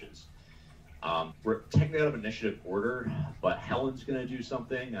ashes. We're technically out of initiative order, but Helen's going to do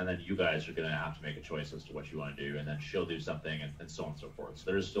something, and then you guys are going to have to make a choice as to what you want to do, and then she'll do something, and so on and so forth. So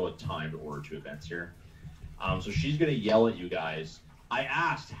there's still a timed order to events here. So she's going to yell at you guys. I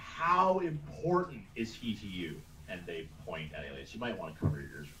asked, how important is he to you? And they point at Alias. You might want to cover your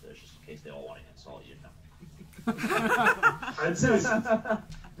ears for this, just in case they all want to insult you. I'd say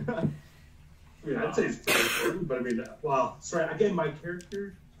it's pretty important, but I mean, well, sorry, again, my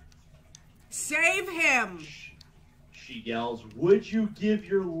character. Save him! She yells, "Would you give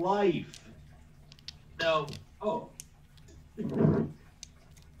your life?" No. Oh.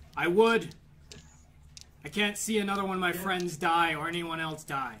 I would. I can't see another one of my friends die or anyone else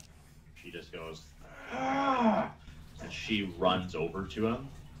die. She just goes, "Ah!" And she runs over to him,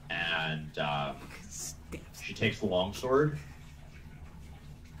 and she takes the longsword,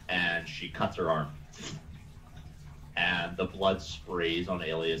 and she cuts her arm. And the blood sprays on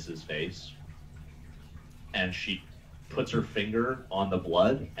Alias's face. And she puts her finger on the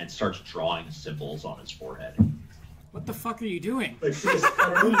blood and starts drawing symbols on his forehead. What the fuck are you doing? Like she just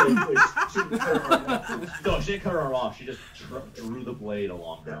cut her off. She didn't cut her arm off. No, she didn't cut her arm off. She just drew the blade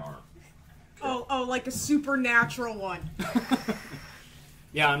along her arm. Oh, like a supernatural one.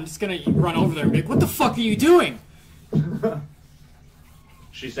 Yeah, I'm just gonna run over there and be like, what the fuck are you doing?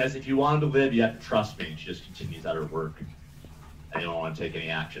 She says, if you wanted to live, you have to trust me. And she just continues at her work. And you don't want to take any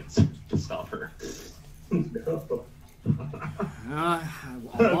actions to stop her. No.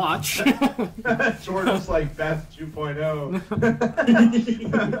 I'll watch. Jordan's like Beth 2.0.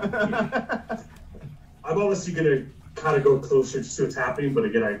 I'm obviously going to kind of go closer to see what's happening, but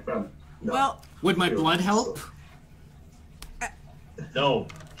again, no. Well, would my blood help? No,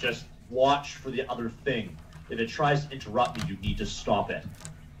 just watch for the other thing. If it tries to interrupt me, you need to stop it.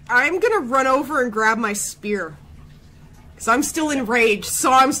 I'm gonna run over and grab my spear. Because I'm still enraged,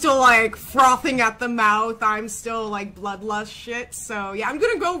 so I'm still, like, frothing at the mouth. I'm still, like, bloodlust shit. So, yeah, I'm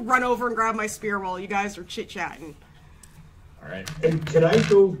gonna go run over and grab my spear while you guys are chit-chatting. Alright. And can I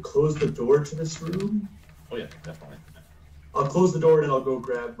go close the door to this room? Oh, yeah, definitely. I'll close the door and I'll go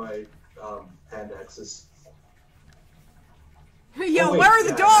grab my hand axes. Yo, Oh, wait, where are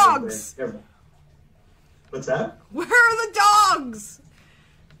the dogs? What's that? Where are the dogs?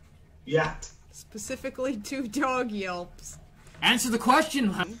 Yeah. Specifically 2 dog yelps. Answer the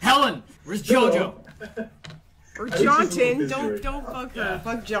question, Helen. Where's Jojo? Or Jonton. Don't bug her. Yeah.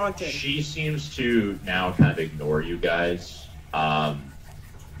 Bug Jonton. She seems to now kind of ignore you guys,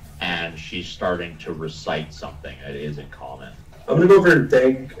 and she's starting to recite something that isn't common. I'm gonna go over and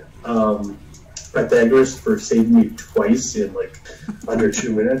thank Pythagoras for saving me twice in like under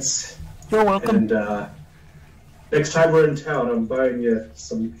 2 minutes. You're welcome. And next time we're in town, I'm buying you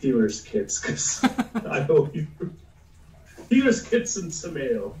some healer's kits because I owe you healer's kits and some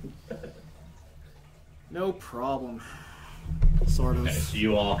ale. No problem. Sort of. Okay, so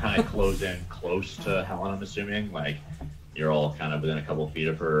you all kind of close in close to Helen, I'm assuming. Like, you're all kind of within a couple feet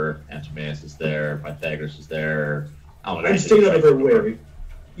of her. Antimaeus is there. Pythagoras is there. I'm staying out of her way.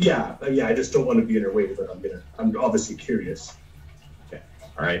 Yeah, I just don't want to be in her way, but I'm obviously curious. Okay,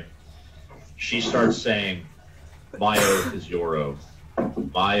 all right. She starts saying, "My oath is your oath.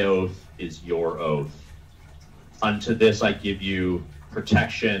 My oath is your oath. Unto this I give you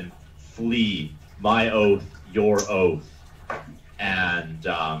protection. Flee. My oath, your oath." And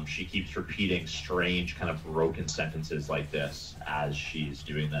she keeps repeating strange, kind of broken sentences like this as she's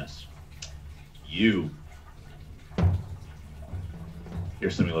doing this. You hear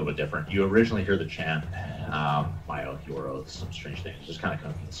something a little bit different. You originally hear the chant, "My oath, your oath," some strange things just kind of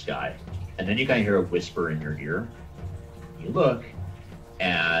come from the sky. And then you kind of hear a whisper in your ear. You look,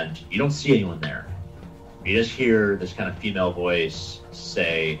 and you don't see anyone there. You just hear this kind of female voice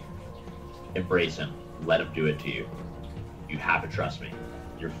say, "Embrace him. Let him do it to you. You have to trust me.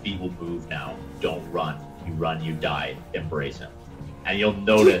 Your feet will move now. Don't run. You run, you die. Embrace him." And you'll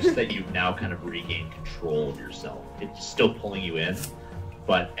notice that you've now kind of regained control of yourself. It's still pulling you in,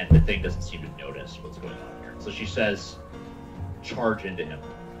 and the thing doesn't seem to notice what's going on here. So she says, "Charge into him."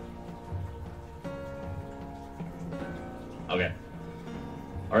 Okay.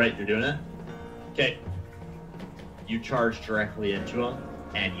 All right, you're doing it? Okay. You charge directly into him,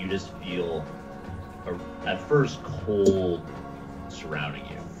 and you just feel, at first, cold surrounding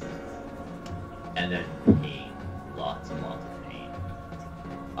you. And then pain. Lots and lots of pain.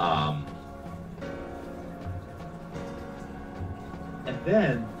 And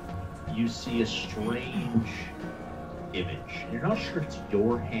then you see a strange image. You're not sure if it's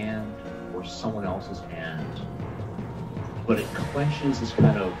your hand or someone else's hand, but it clenches this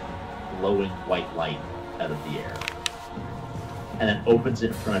kind of glowing white light out of the air, and then opens it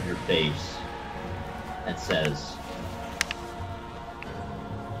in front of your face and says,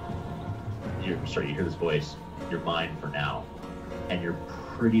 you hear this voice, "You're mine for now," and you're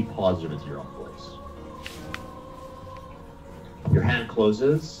pretty positive it's your own voice. Your hand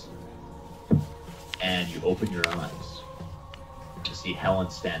closes, and you open your eyes to see Helen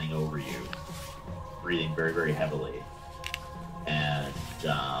standing over you, breathing very, very heavily. And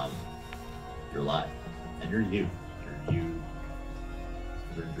you're alive. And you're you. You're you.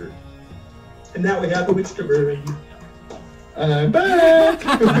 You're. And now we have a witch to burn. I'm back!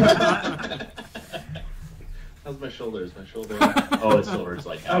 How's my shoulders? My shoulder. Oh, it's over. It's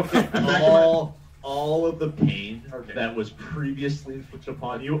like, okay. all of the pain that was previously inflicted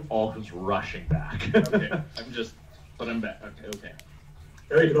upon you all comes rushing back. Okay. I'm back. Okay.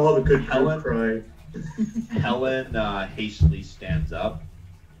 Now you can all have a good Helen cry. Helen hastily stands up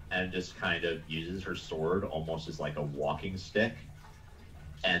and just kind of uses her sword almost as like a walking stick,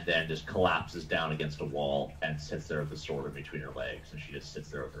 and then just collapses down against a wall and sits there with the sword in between her legs, and she just sits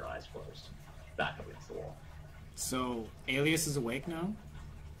there with her eyes closed, back up against the wall. So, Alias is awake now?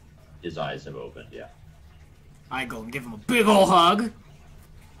 His eyes have opened, yeah. I go and give him a big ol' hug.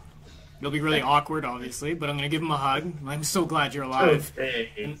 It'll be really awkward, obviously, but I'm gonna give him a hug. I'm so glad you're alive.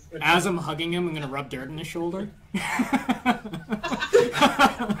 And as I'm hugging him, I'm gonna rub dirt on his shoulder.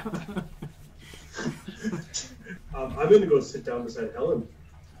 I'm gonna go sit down beside Helen.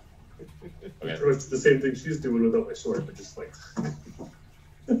 Okay. It's the same thing she's doing without my sword, but just like.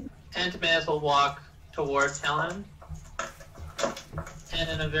 Antimaeus will walk towards Helen and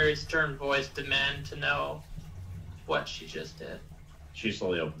in a very stern voice demand to know what she just did. She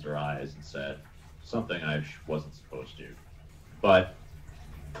slowly opens her eyes and said, "Something I wasn't supposed to. But,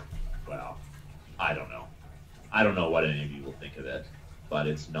 well, I don't know. I don't know what any of you will think of it, but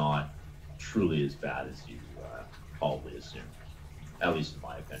it's not truly as bad as you probably assume. At least in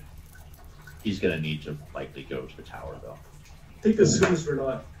my opinion. He's going to need to likely go to the tower, though." I think as soon as we're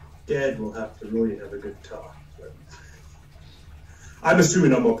not dead, we'll have to really have a good talk. But I'm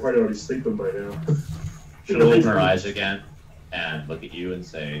assuming I'm already sleeping by now. She'll open her eyes again and look at you and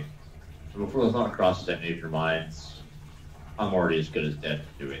say, "Before the thought crosses any of your minds, I'm already as good as dead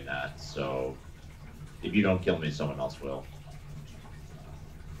for doing that, so If you don't kill me, someone else will.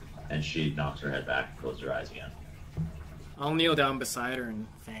 And she knocks her head back and closes her eyes again. I'll kneel down beside her and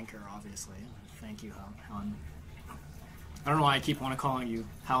thank her, obviously. Thank you, Helen. I don't know why I keep wanting to call you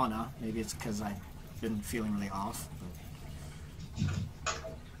Helena. Maybe it's because I've been feeling really off. But...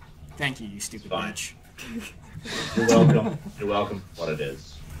 Thank you, you stupid bitch. You're welcome. You're welcome. What it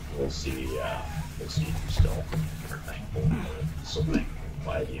is, we'll see. We'll see if you still are thankful. Still thankful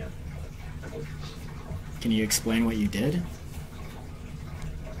by the end. Can you explain what you did?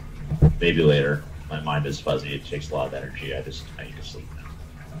 Maybe later. My mind is fuzzy. It takes a lot of energy. I need to sleep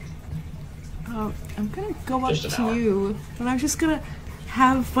now. I'm gonna go up Just an to hour. you, and I'm just gonna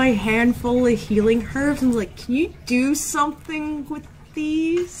have my handful of healing herbs, and like, can you do something with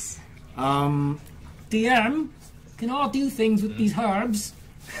these? DM, can all do things with these herbs?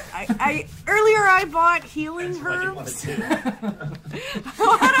 Earlier I bought healing That's what you wanna herbs. do. I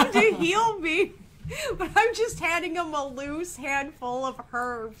want him to heal me, but I'm just handing him a loose handful of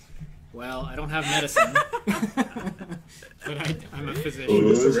herbs. Well, I don't have medicine. But I'm a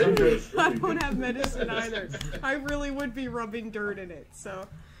physician. I don't have medicine either. I really would be rubbing dirt in it, so...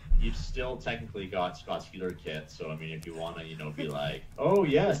 You've still technically got Scott's healer kit, so I mean, if you want to, be like, oh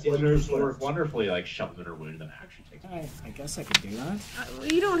yes, these herbs work wonderfully, like shove them in her wound and then actually take them. I guess I could do that.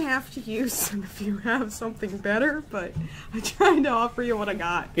 You don't have to use them if you have something better, but I'm trying to offer you what I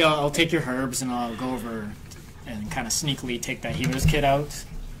got. Yeah, I'll take your herbs and I'll go over and kind of sneakily take that healer's kit out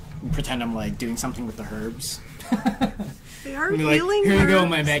and pretend I'm like doing something with the herbs. They are And be like, healing here you go, herbs.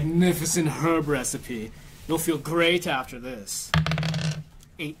 my magnificent herb recipe. You'll feel great after this.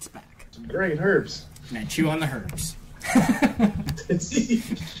 8's back. Some great herbs. And I chew on the herbs.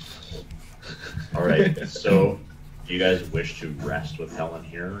 All right. So, do you guys wish to rest with Helen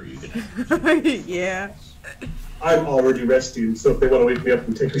here, or are you gonna? Yeah. I'm already resting, so if they want to wake me up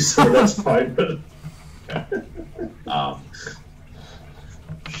and take me somewhere, that's fine. But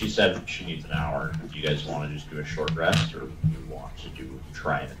She said she needs an hour. Do you guys want to just do a short rest, or do you want to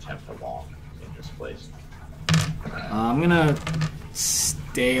try and attempt a long in this place? I'm gonna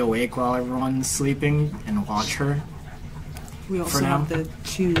stay awake while everyone's sleeping and watch her. We also For now. have the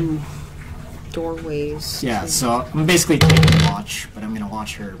two doorways. Yeah, so I'm basically taking watch, but I'm gonna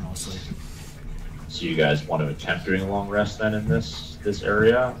watch her mostly. So you guys want to attempt doing a long rest then in this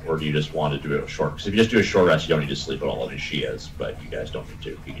area, or do you just want to do it short? Because if you just do a short rest, you don't need to sleep at all. I mean, she is, but you guys don't need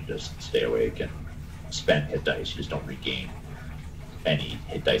to. You can just stay awake and spend hit dice. You just don't regain any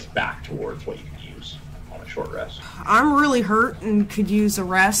hit dice back towards what you can use on a short rest. I'm really hurt and could use a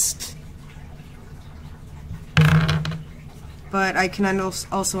rest. But I can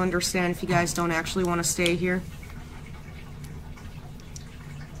also understand if you guys don't actually want to stay here.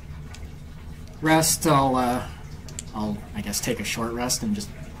 Rest, I'll I guess take a short rest and just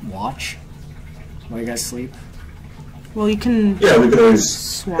watch while you guys sleep. Well, you can yeah, we could always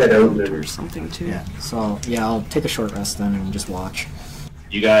swap head out out and or something too. Yeah, so yeah, I'll take a short rest then and just watch.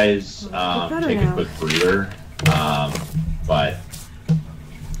 You guys better take now. a quick breather, but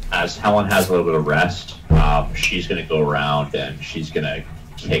as Helen has a little bit of rest, she's going to go around and she's going to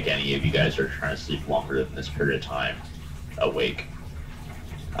kick any of you guys who are trying to sleep longer than this period of time awake.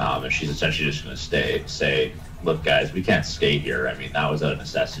 And she's essentially just going to say, look guys, we can't stay here. I mean, that was a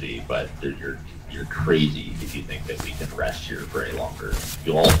necessity, but you're crazy if you think that we can rest here for any longer.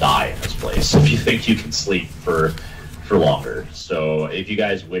 You'll all die in this place if you think you can sleep for longer. So if you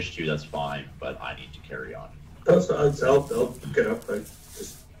guys wish to, that's fine, but I need to carry on. that's I'll get up.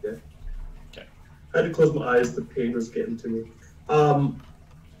 Yeah. Okay. I had to close my eyes. The pain was getting to me.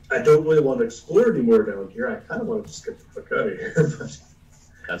 I don't really want to explore anymore down here. I kind of want to just get the fuck out of here. But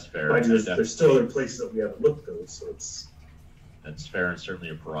That's fair. mind you, there's still other places that we haven't looked though, so it's. That's fair and certainly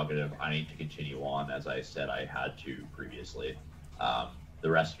a prerogative. I need to continue on, as I said I had to previously. The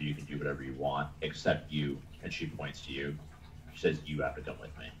rest of you can do whatever you want, except you, and she points to you. She says, you have to come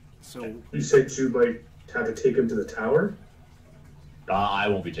with me. So You said you might have to take him to the tower. I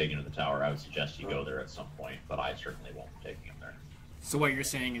won't be taking you to the tower. I would suggest you go there at some point, but I certainly won't be taking him there. So what you're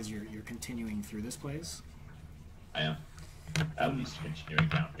saying is you're continuing through this place? I am. At least continuing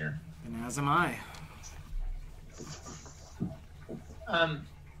down here. And as am I.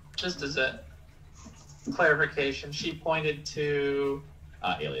 Just as a clarification, she pointed to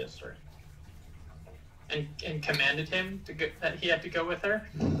Alias, sorry. and commanded him to go, that he had to go with her.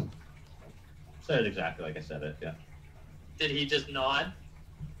 Said it exactly like I said it, yeah. Did he just nod?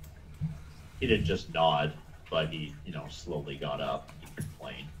 He didn't just nod, but he, slowly got up. He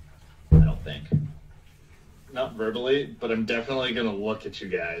complained. I don't think. Not verbally, but I'm definitely gonna look at you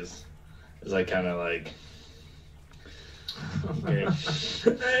guys as I kind of like Okay.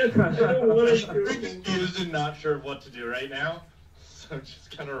 I don't want to do confused and not sure what to do right now, so I'm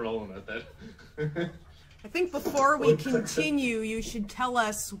just kind of rolling with it. I think before we continue, you should tell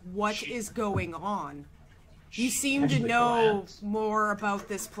us what is going on. You seem to know more about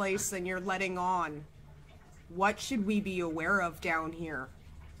this place than you're letting on. What should we be aware of down here?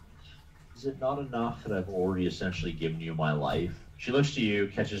 Is it not enough that I've already essentially given you my life? She looks to you,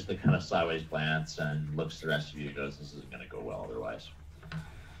 catches the kind of sideways glance, and looks to the rest of you and goes, this isn't going to go well otherwise.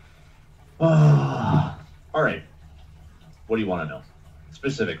 All right. What do you want to know?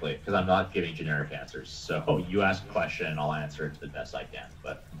 Specifically, because I'm not giving generic answers. So you ask a question, and I'll answer it to the best I can,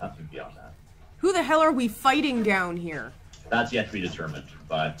 but nothing beyond that. Who the hell are we fighting down here? That's yet to be determined,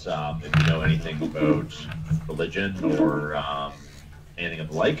 but if you know anything about religion or anything of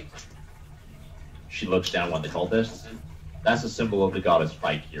the like, she looks down one of the cultists. That's a symbol of the goddess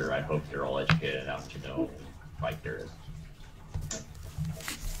Pythagora. I hope you're all educated enough to know who Pythagora is.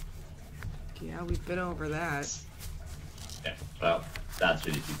 Yeah, we've been over that. Okay, well, that's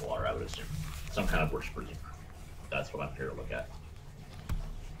who these people are, I would assume. Some kind of worshiper. That's what I'm here to look at.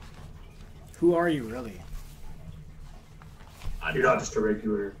 Who are you, really? You're not just a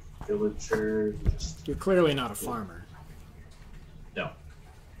regular villager. You're clearly not a farmer. No.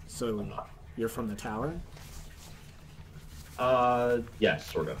 So, you're from the tower?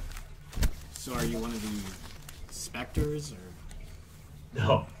 Yes, sort of. So are you one of the specters, or?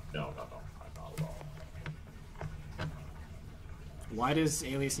 No. I'm not at all. Why does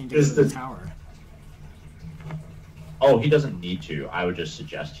Alias need to go to the tower? Oh, he doesn't need to. I would just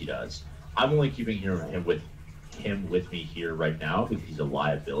suggest he does. I'm only keeping him with me here right now because he's a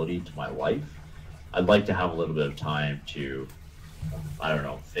liability to my life. I'd like to have a little bit of time to, I don't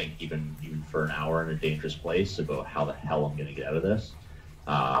know, think even for an hour in a dangerous place about how the hell I'm going to get out of this,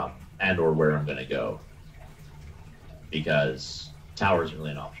 and or where I'm going to go. Because tower isn't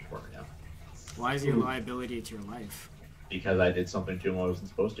really an option for me now. Why is he a liability to your life? Because I did something to him I wasn't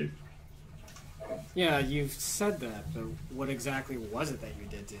supposed to. Yeah, you've said that, but what exactly was it that you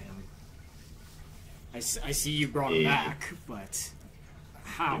did to him? I see you brought him back, but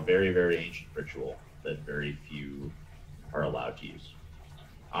how? A very, very ancient ritual that very few are allowed to use.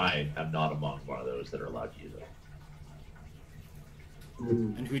 I am not among one of those that are allowed to use it.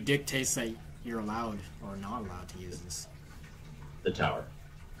 And who dictates that you're allowed or not allowed to use this? The tower.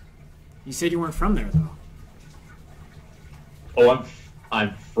 You said you weren't from there, though. Oh,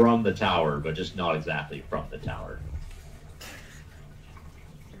 I'm from the tower, but just not exactly from the tower.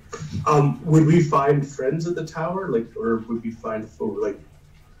 Would we find friends at the tower, or would we find folk,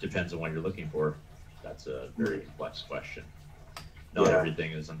 Depends on what you're looking for. That's a very complex question. Not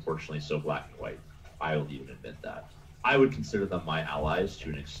everything is unfortunately so black and white. I will even admit that. I would consider them my allies to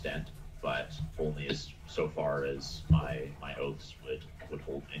an extent, but only as so far as my oaths would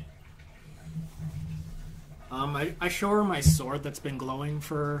hold me. I show her my sword that's been glowing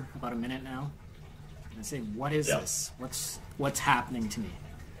for about a minute now. And I say, "What is this? What's happening to me?"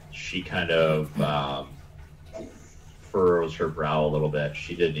 She kind of furrows her brow a little bit.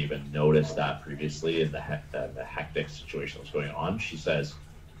 She didn't even notice that previously in the hectic situation that was going on. She says,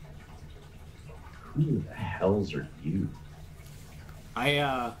 "Who the hells are you?"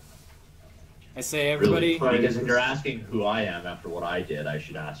 I say, everybody... Really? Because if you're asking who I am after what I did, I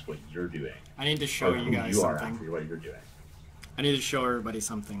should ask what you're doing. I need to show you guys you something. Are after what you're doing. I need to show everybody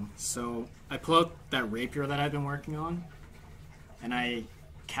something. So I pull out that rapier that I've been working on, and I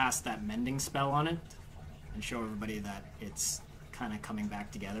cast that mending spell on it, and show everybody that it's kind of coming back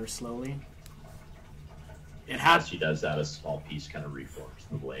together slowly. As she does that, a small piece kind of reforms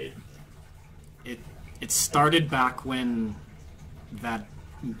the blade. It started back when that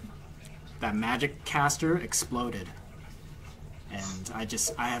magic caster exploded, and I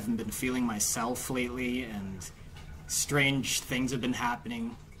haven't been feeling myself lately, and strange things have been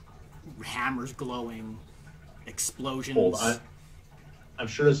happening. Hammers glowing, explosions. Hold on. I'm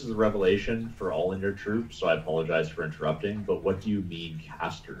sure this is a revelation for all in your troop, so I apologize for interrupting, but what do you mean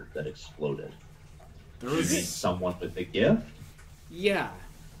caster that exploded? There was... You mean someone with a gift? Yeah.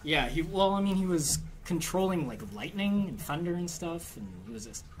 He was controlling like lightning and thunder and stuff, and he was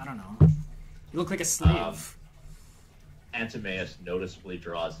just, I don't know. He looked like a slave. Antimaeus noticeably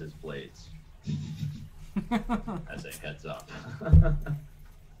draws his blades as a heads up.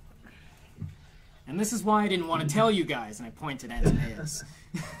 And this is why I didn't want to tell you guys, and I pointed at Antimaeus.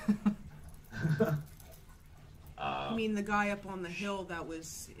 I mean the guy up on the hill that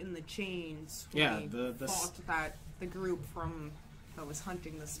was in the chains. Yeah, the group from that was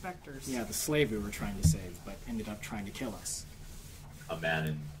hunting the specters. Yeah, the slave we were trying to save, but ended up trying to kill us. A man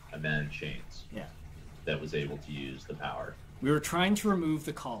in chains. Yeah. that was able to use the power? We were trying to remove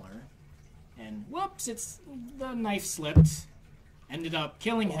the collar, and whoops, the knife slipped. Ended up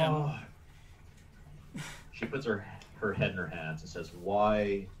killing him. Oh. She puts her head in her hands and says,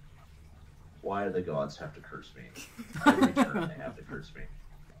 Why do the gods have to curse me? Every turn they have to curse me.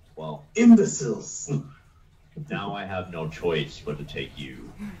 Well, imbeciles. Now I have no choice but to take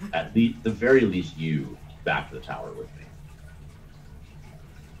you, at least, the very least you, back to the tower with me.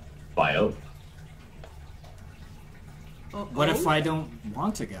 By oath. What if I don't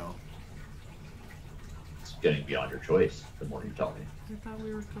want to go? It's getting beyond your choice, the more you tell me. I thought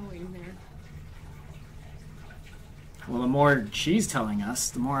we were going there. Well, the more she's telling us,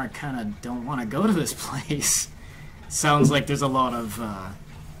 the more I kind of don't want to go to this place. Sounds like there's a lot of,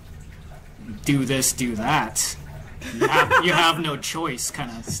 do this, do that. You have no choice kind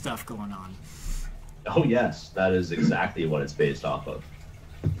of stuff going on. Oh yes, that is exactly what it's based off of.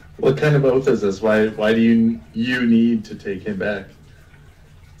 What kind of oath is this? Why do you need to take him back?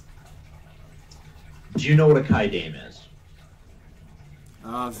 Do you know what a Kaidame is?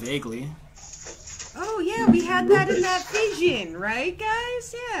 Vaguely. Oh yeah, we had that in that vision, right,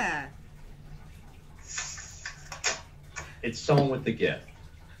 guys? Yeah. It's someone with the gift.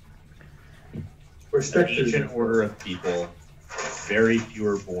 We're An ancient order of people, very few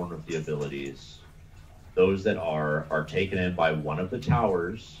are born with the abilities. Those that are taken in by one of the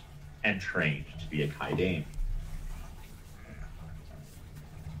towers and trained to be a Kaidame.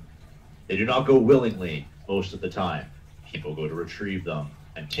 They do not go willingly most of the time. People go to retrieve them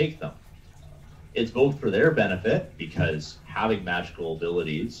and take them. It's both for their benefit, because having magical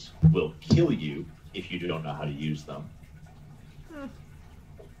abilities will kill you if you don't know how to use them.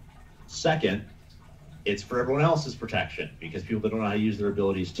 Second, it's for everyone else's protection, because people that don't know how to use their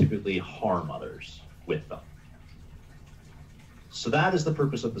abilities typically harm others with them. So that is the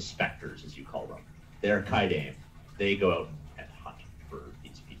purpose of the specters, as you call them. They're Kaidame. They go out and hunt for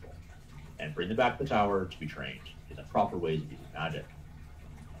these people and bring them back to the tower to be trained in the proper ways of using magic.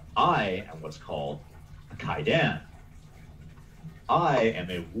 I am what's called a Kaidan. I am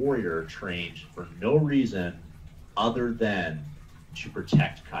a warrior trained for no reason other than to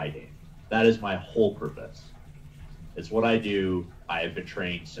protect Kaidame. That is my whole purpose. It's what I do. I have been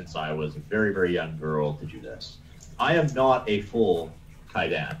trained since I was a very, very young girl to do this. I am not a full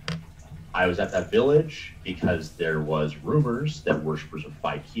Kaidan. I was at that village because there was rumors that worshippers of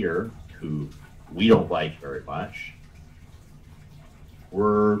Fakir, who we don't like very much,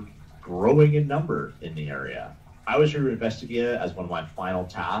 were growing in number in the area. I was here to investigate it as one of my final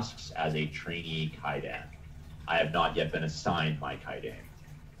tasks as a trainee Kaidan. I have not yet been assigned my Kaidame.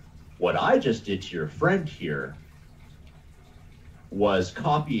 What I just did to your friend here was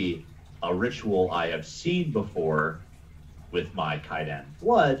copy a ritual I have seen before with my Kaidan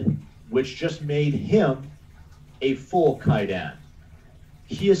blood, which just made him a full Kaidan.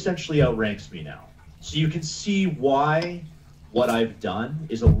 He essentially outranks me now. So you can see why what I've done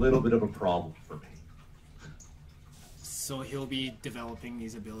is a little bit of a problem for me. So he'll be developing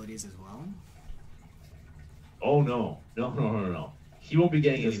these abilities as well? Oh no. No. He won't be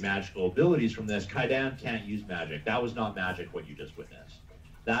getting any magical abilities from this. Kaidan can't use magic. That was not magic, what you just witnessed.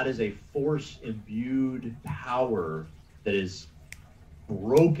 That is a force-imbued power that is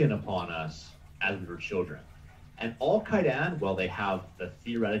broken upon us as we were children. And all Kaidan, while they have the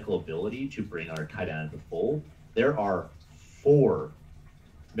theoretical ability to bring our Kaidan into the fold, there are 4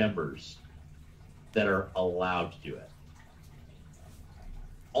 members that are allowed to do it.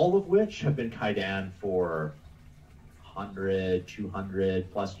 All of which have been Kaidan for 100,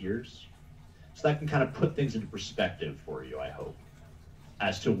 200 plus years. So that can kind of put things into perspective for you, I hope,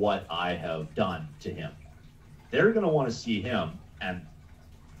 as to what I have done to him. They're going to want to see him, and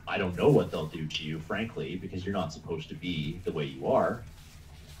I don't know what they'll do to you, frankly, because you're not supposed to be the way you are.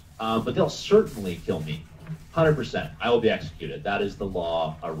 But they'll certainly kill me. 100%. I will be executed. That is the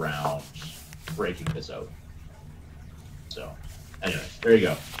law around breaking this out. So, anyways, there you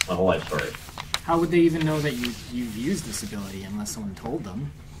go. My whole life story. How would they even know that you've used this ability unless someone told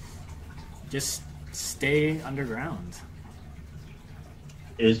them? Just stay underground.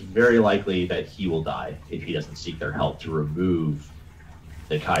 It is very likely that he will die if he doesn't seek their help to remove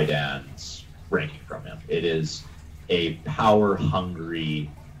the Kaidan's ranking from him. It is a power-hungry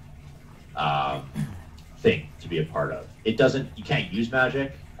thing to be a part of. It doesn't. You can't use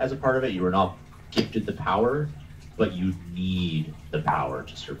magic as a part of it. You are not gifted the power, but you need the power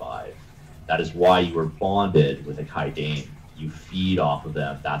to survive. That is why you are bonded with a Kaidame. You feed off of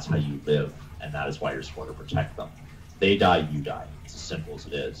them. That's how you live, and that is why you're supposed to protect them. They die, you die. It's as simple as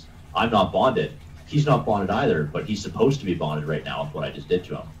it is. I'm not bonded. He's not bonded either, but he's supposed to be bonded right now with what I just did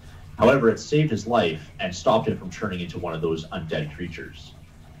to him. However, it saved his life and stopped him from turning into one of those undead creatures.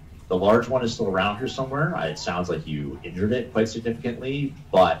 The large one is still around here somewhere. It sounds like you injured it quite significantly,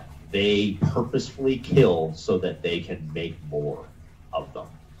 but they purposefully kill so that they can make more of them.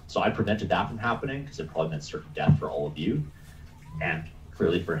 So I prevented that from happening because it probably meant certain death for all of you, and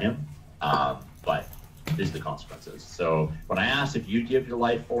clearly for him. But these are the consequences. So when I asked if you'd give your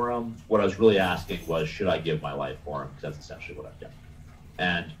life for him, what I was really asking was, should I give my life for him? Because that's essentially what I've done.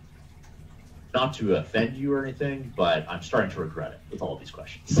 And not to offend you or anything, but I'm starting to regret it with all of these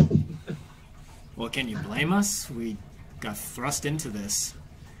questions. Well, can you blame us? We got thrust into this.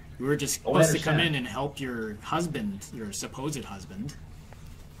 We were just supposed to come in and help your husband, your supposed husband.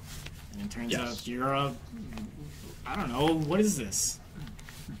 And it turns out you're a... I don't know, what is this?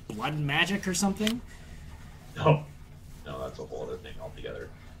 Blood magic or something? No, that's a whole other thing altogether.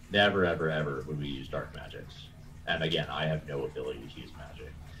 Never, ever, ever would we use dark magics. And again, I have no ability to use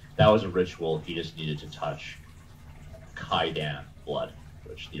magic. That was a ritual. He just needed to touch Kaidan blood,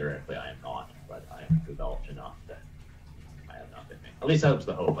 which theoretically I am not, but I am developed enough that I have nothing. At least that was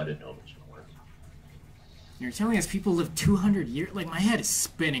the hope. I didn't know if it was going to work. You're telling us people live 200 years? Like, my head is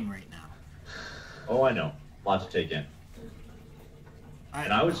spinning right now. Oh, I know. Lots to take in.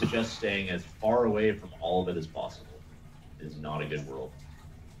 And I would suggest staying as far away from all of it as possible. It is not a good world.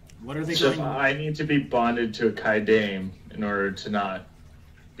 What are they So doing? I need to be bonded to a Kaidame in order to not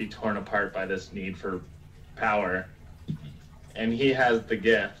be torn apart by this need for power. And he has the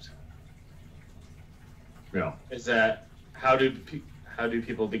gift. Yeah. Is that how do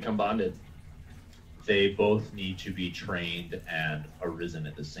people become bonded? They both need to be trained and arisen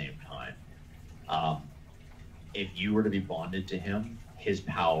at the same time. If you were to be bonded to him, his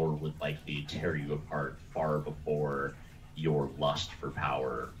power would likely tear you apart far before your lust for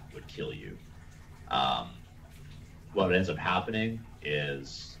power would kill you. What ends up happening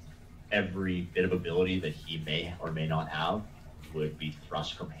is every bit of ability that he may or may not have would be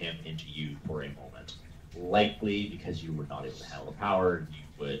thrust from him into you for a moment. Likely because you were not able to handle the power, you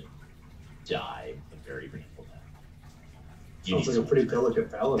would die a very painful death. Sounds like a pretty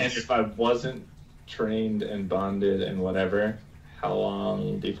delicate balance. And if I wasn't trained and bonded and whatever, how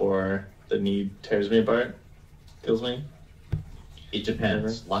long before the need tears me apart, kills me? It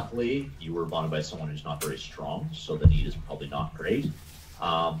depends. Luckily, you were bonded by someone who's not very strong, so the need is probably not great.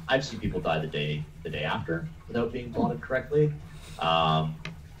 I've seen people die the day after without being bonded correctly.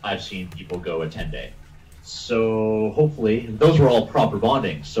 I've seen people go a 10-day. So hopefully, those were all proper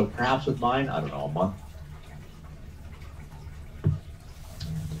bonding. So perhaps with mine, I don't know, a month.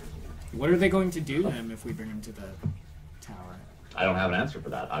 What are they going to do to him if we bring him to the tower? I don't have an answer for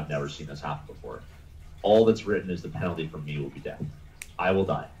that. I've never seen this happen before. All that's written is the penalty for me will be death. I will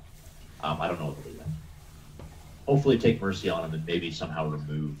die. I don't know what to do then. Hopefully take mercy on him and maybe somehow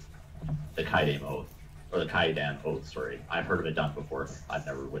remove the Kaidame oath. Or the Kaidan oath, sorry. I've heard of it done before. I've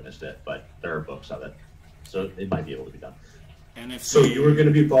never witnessed it, but there are books of it. So it might be able to be done. And if So you were going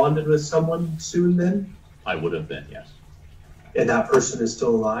to be bonded with someone soon then? I would have been, yes. And that person is still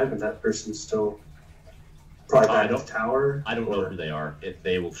alive, and that person is still probably back at the tower? I don't know who they are. If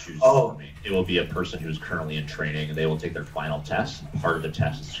they will choose Oh. for me. It will be a person who's currently in training, and they will take their final test. Part of the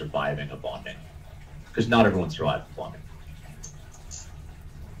test is surviving a bonding. Because not everyone survives bonding.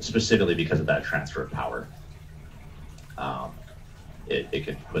 Specifically because of that transfer of power. It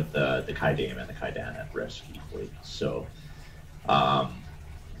could put the Kaidame and the Kaidan at risk equally. So,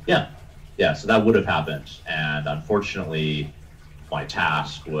 yeah, so that would have happened. And unfortunately, my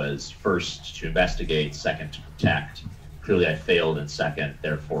task was first to investigate, second to protect. Clearly I failed in second,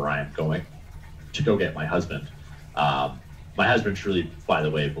 therefore I am going to go get my husband. My husband truly, by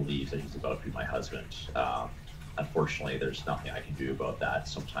the way, believes that he's about to be my husband. Unfortunately, there's nothing I can do about that.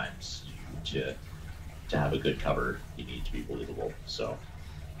 Sometimes to have a good cover, you need to be believable. So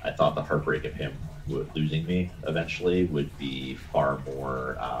I thought the heartbreak of him losing me eventually would be far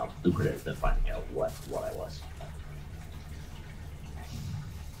more lucrative than finding out what I was.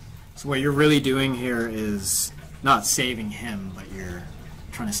 So what you're really doing here is not saving him, but you're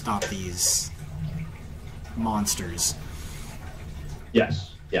trying to stop these monsters.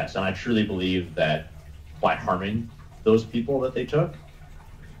 Yes, and I truly believe that by harming those people that they took,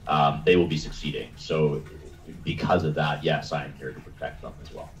 they will be succeeding. So because of that, yes, I am here to protect them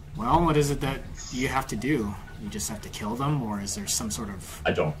as well. Well, what is it that you have to do? You just have to kill them, or is there some sort of...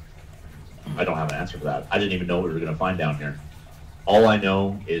 I don't have an answer for that. I didn't even know what we were going to find down here. All I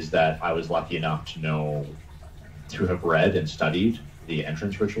know is that I was lucky enough to have read and studied the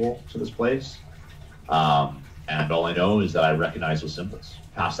entrance ritual to this place. And And all I know is that I recognize those symbols.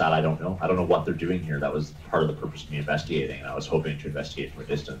 Past that, I don't know. I don't know what they're doing here. That was part of the purpose of me investigating, and I was hoping to investigate from a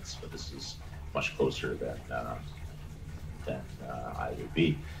distance, but this is much closer than I would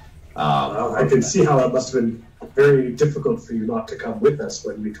be. I can see how it must have been very difficult for you not to come with us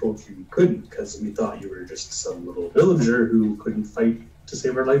when we told you you couldn't, because we thought you were just some little villager who couldn't fight to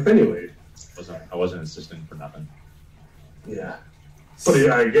save our life anyway. I wasn't insisting for nothing. Yeah. But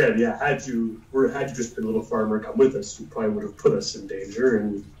again, had you just been a little farmer come with us, you probably would have put us in danger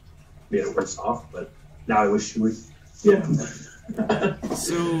and made it worse off. But now I wish you would. Yeah.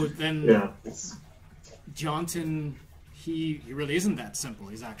 So then, Johnson, he really isn't that simple.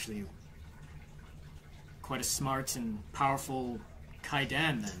 He's actually quite a smart and powerful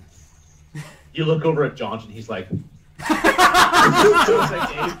Kaidan then. You look over at Johnson, he's like... so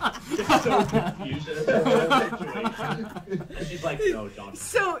confused at the situation. And she's like, no,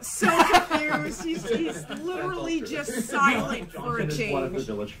 Johnson. So confused. He's literally just silent for a Johnson is one of the change.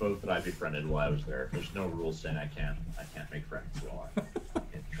 village folk that I befriended while I was there. There's no rules saying I can't make friends while I'm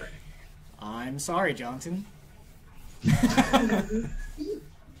in training. I'm sorry, Johnson.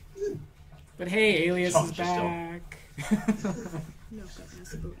 But hey, Alias is back. No,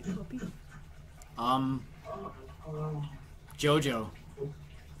 goodness, puppy. Jojo,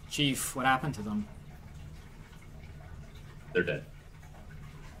 Chief, what happened to them? They're dead.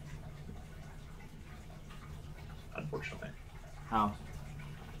 Unfortunately. How?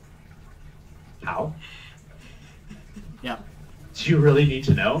 How? Yeah. Do you really need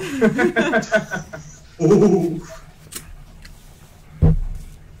to know? Ooh.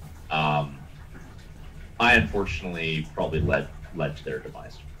 I unfortunately probably led to their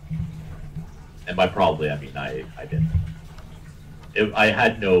demise. And by probably, I mean I did. I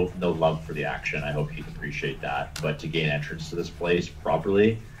had no love for the action. I hope you can appreciate that. But to gain entrance to this place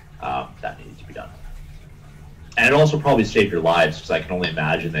properly, that needed to be done. And it also probably saved your lives, because I can only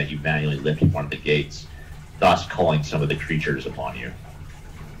imagine that you manually lifted one of the gates, thus calling some of the creatures upon you.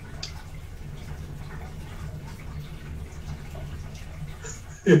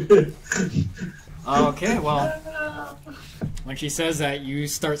 Okay, well, when she says that, you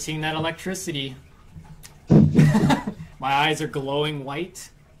start seeing that electricity. My eyes are glowing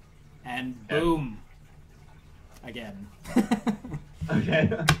white, and boom, again. Okay.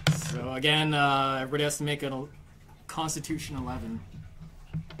 So again, everybody has to make a Constitution 11.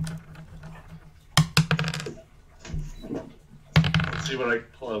 Let's see what I can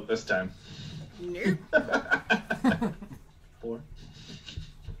pull out this time. Nope. 4.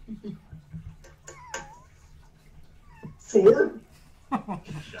 4? I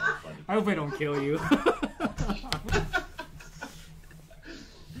hope I don't kill you.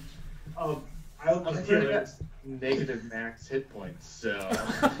 I'll I'm give pretty you at negative max hit points, so...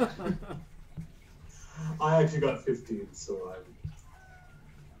 I actually got 15, so I'm...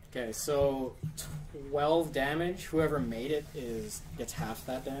 Okay, so 12 damage. Whoever made it gets half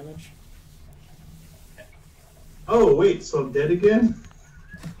that damage. Oh, wait, so I'm dead again?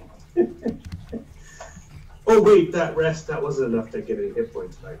 Oh, wait, that wasn't enough to get any hit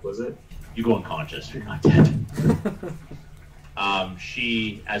points back, was it? You go unconscious, you're not dead.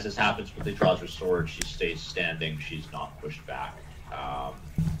 She, as this happens, quickly draws her sword. She stays standing. She's not pushed back. I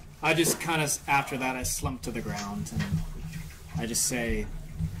just kind of, after that, I slump to the ground, and I just say,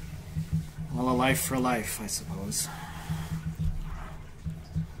 well, a life for life, I suppose.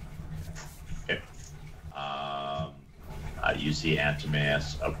 Okay. You see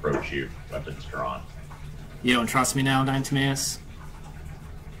Antimaeus approach you, weapons drawn. You don't trust me now, Antimaeus?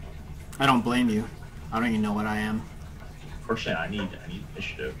 I don't blame you. I don't even know what I am. Unfortunately, I need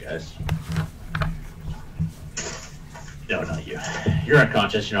initiative, guys. No, not you. You're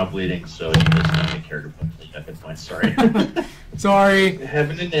unconscious, you're not bleeding, so you just don't take care of your hit points. Sorry. Sorry.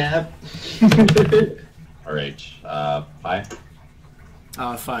 Having a nap. Alright, 5?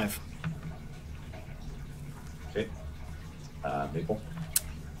 5. Okay. Maple?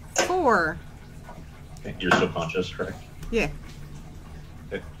 4. Okay. You're still conscious, correct? Yeah.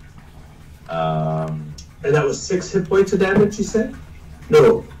 Okay. And that was 6 hit points of damage, you said?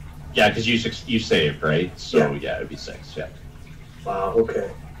 No. Yeah, because you saved, right? So yeah, it'd be 6. Yeah. Wow, okay.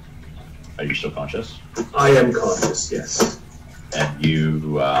 Are you still conscious? I am conscious, yes. And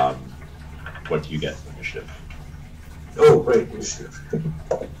you, what do you get for initiative? Oh, right, initiative.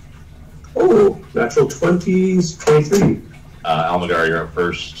 Oh, natural 20s, 23. Almagar, you're up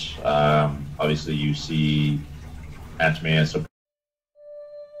first. Obviously, you see Antimaeus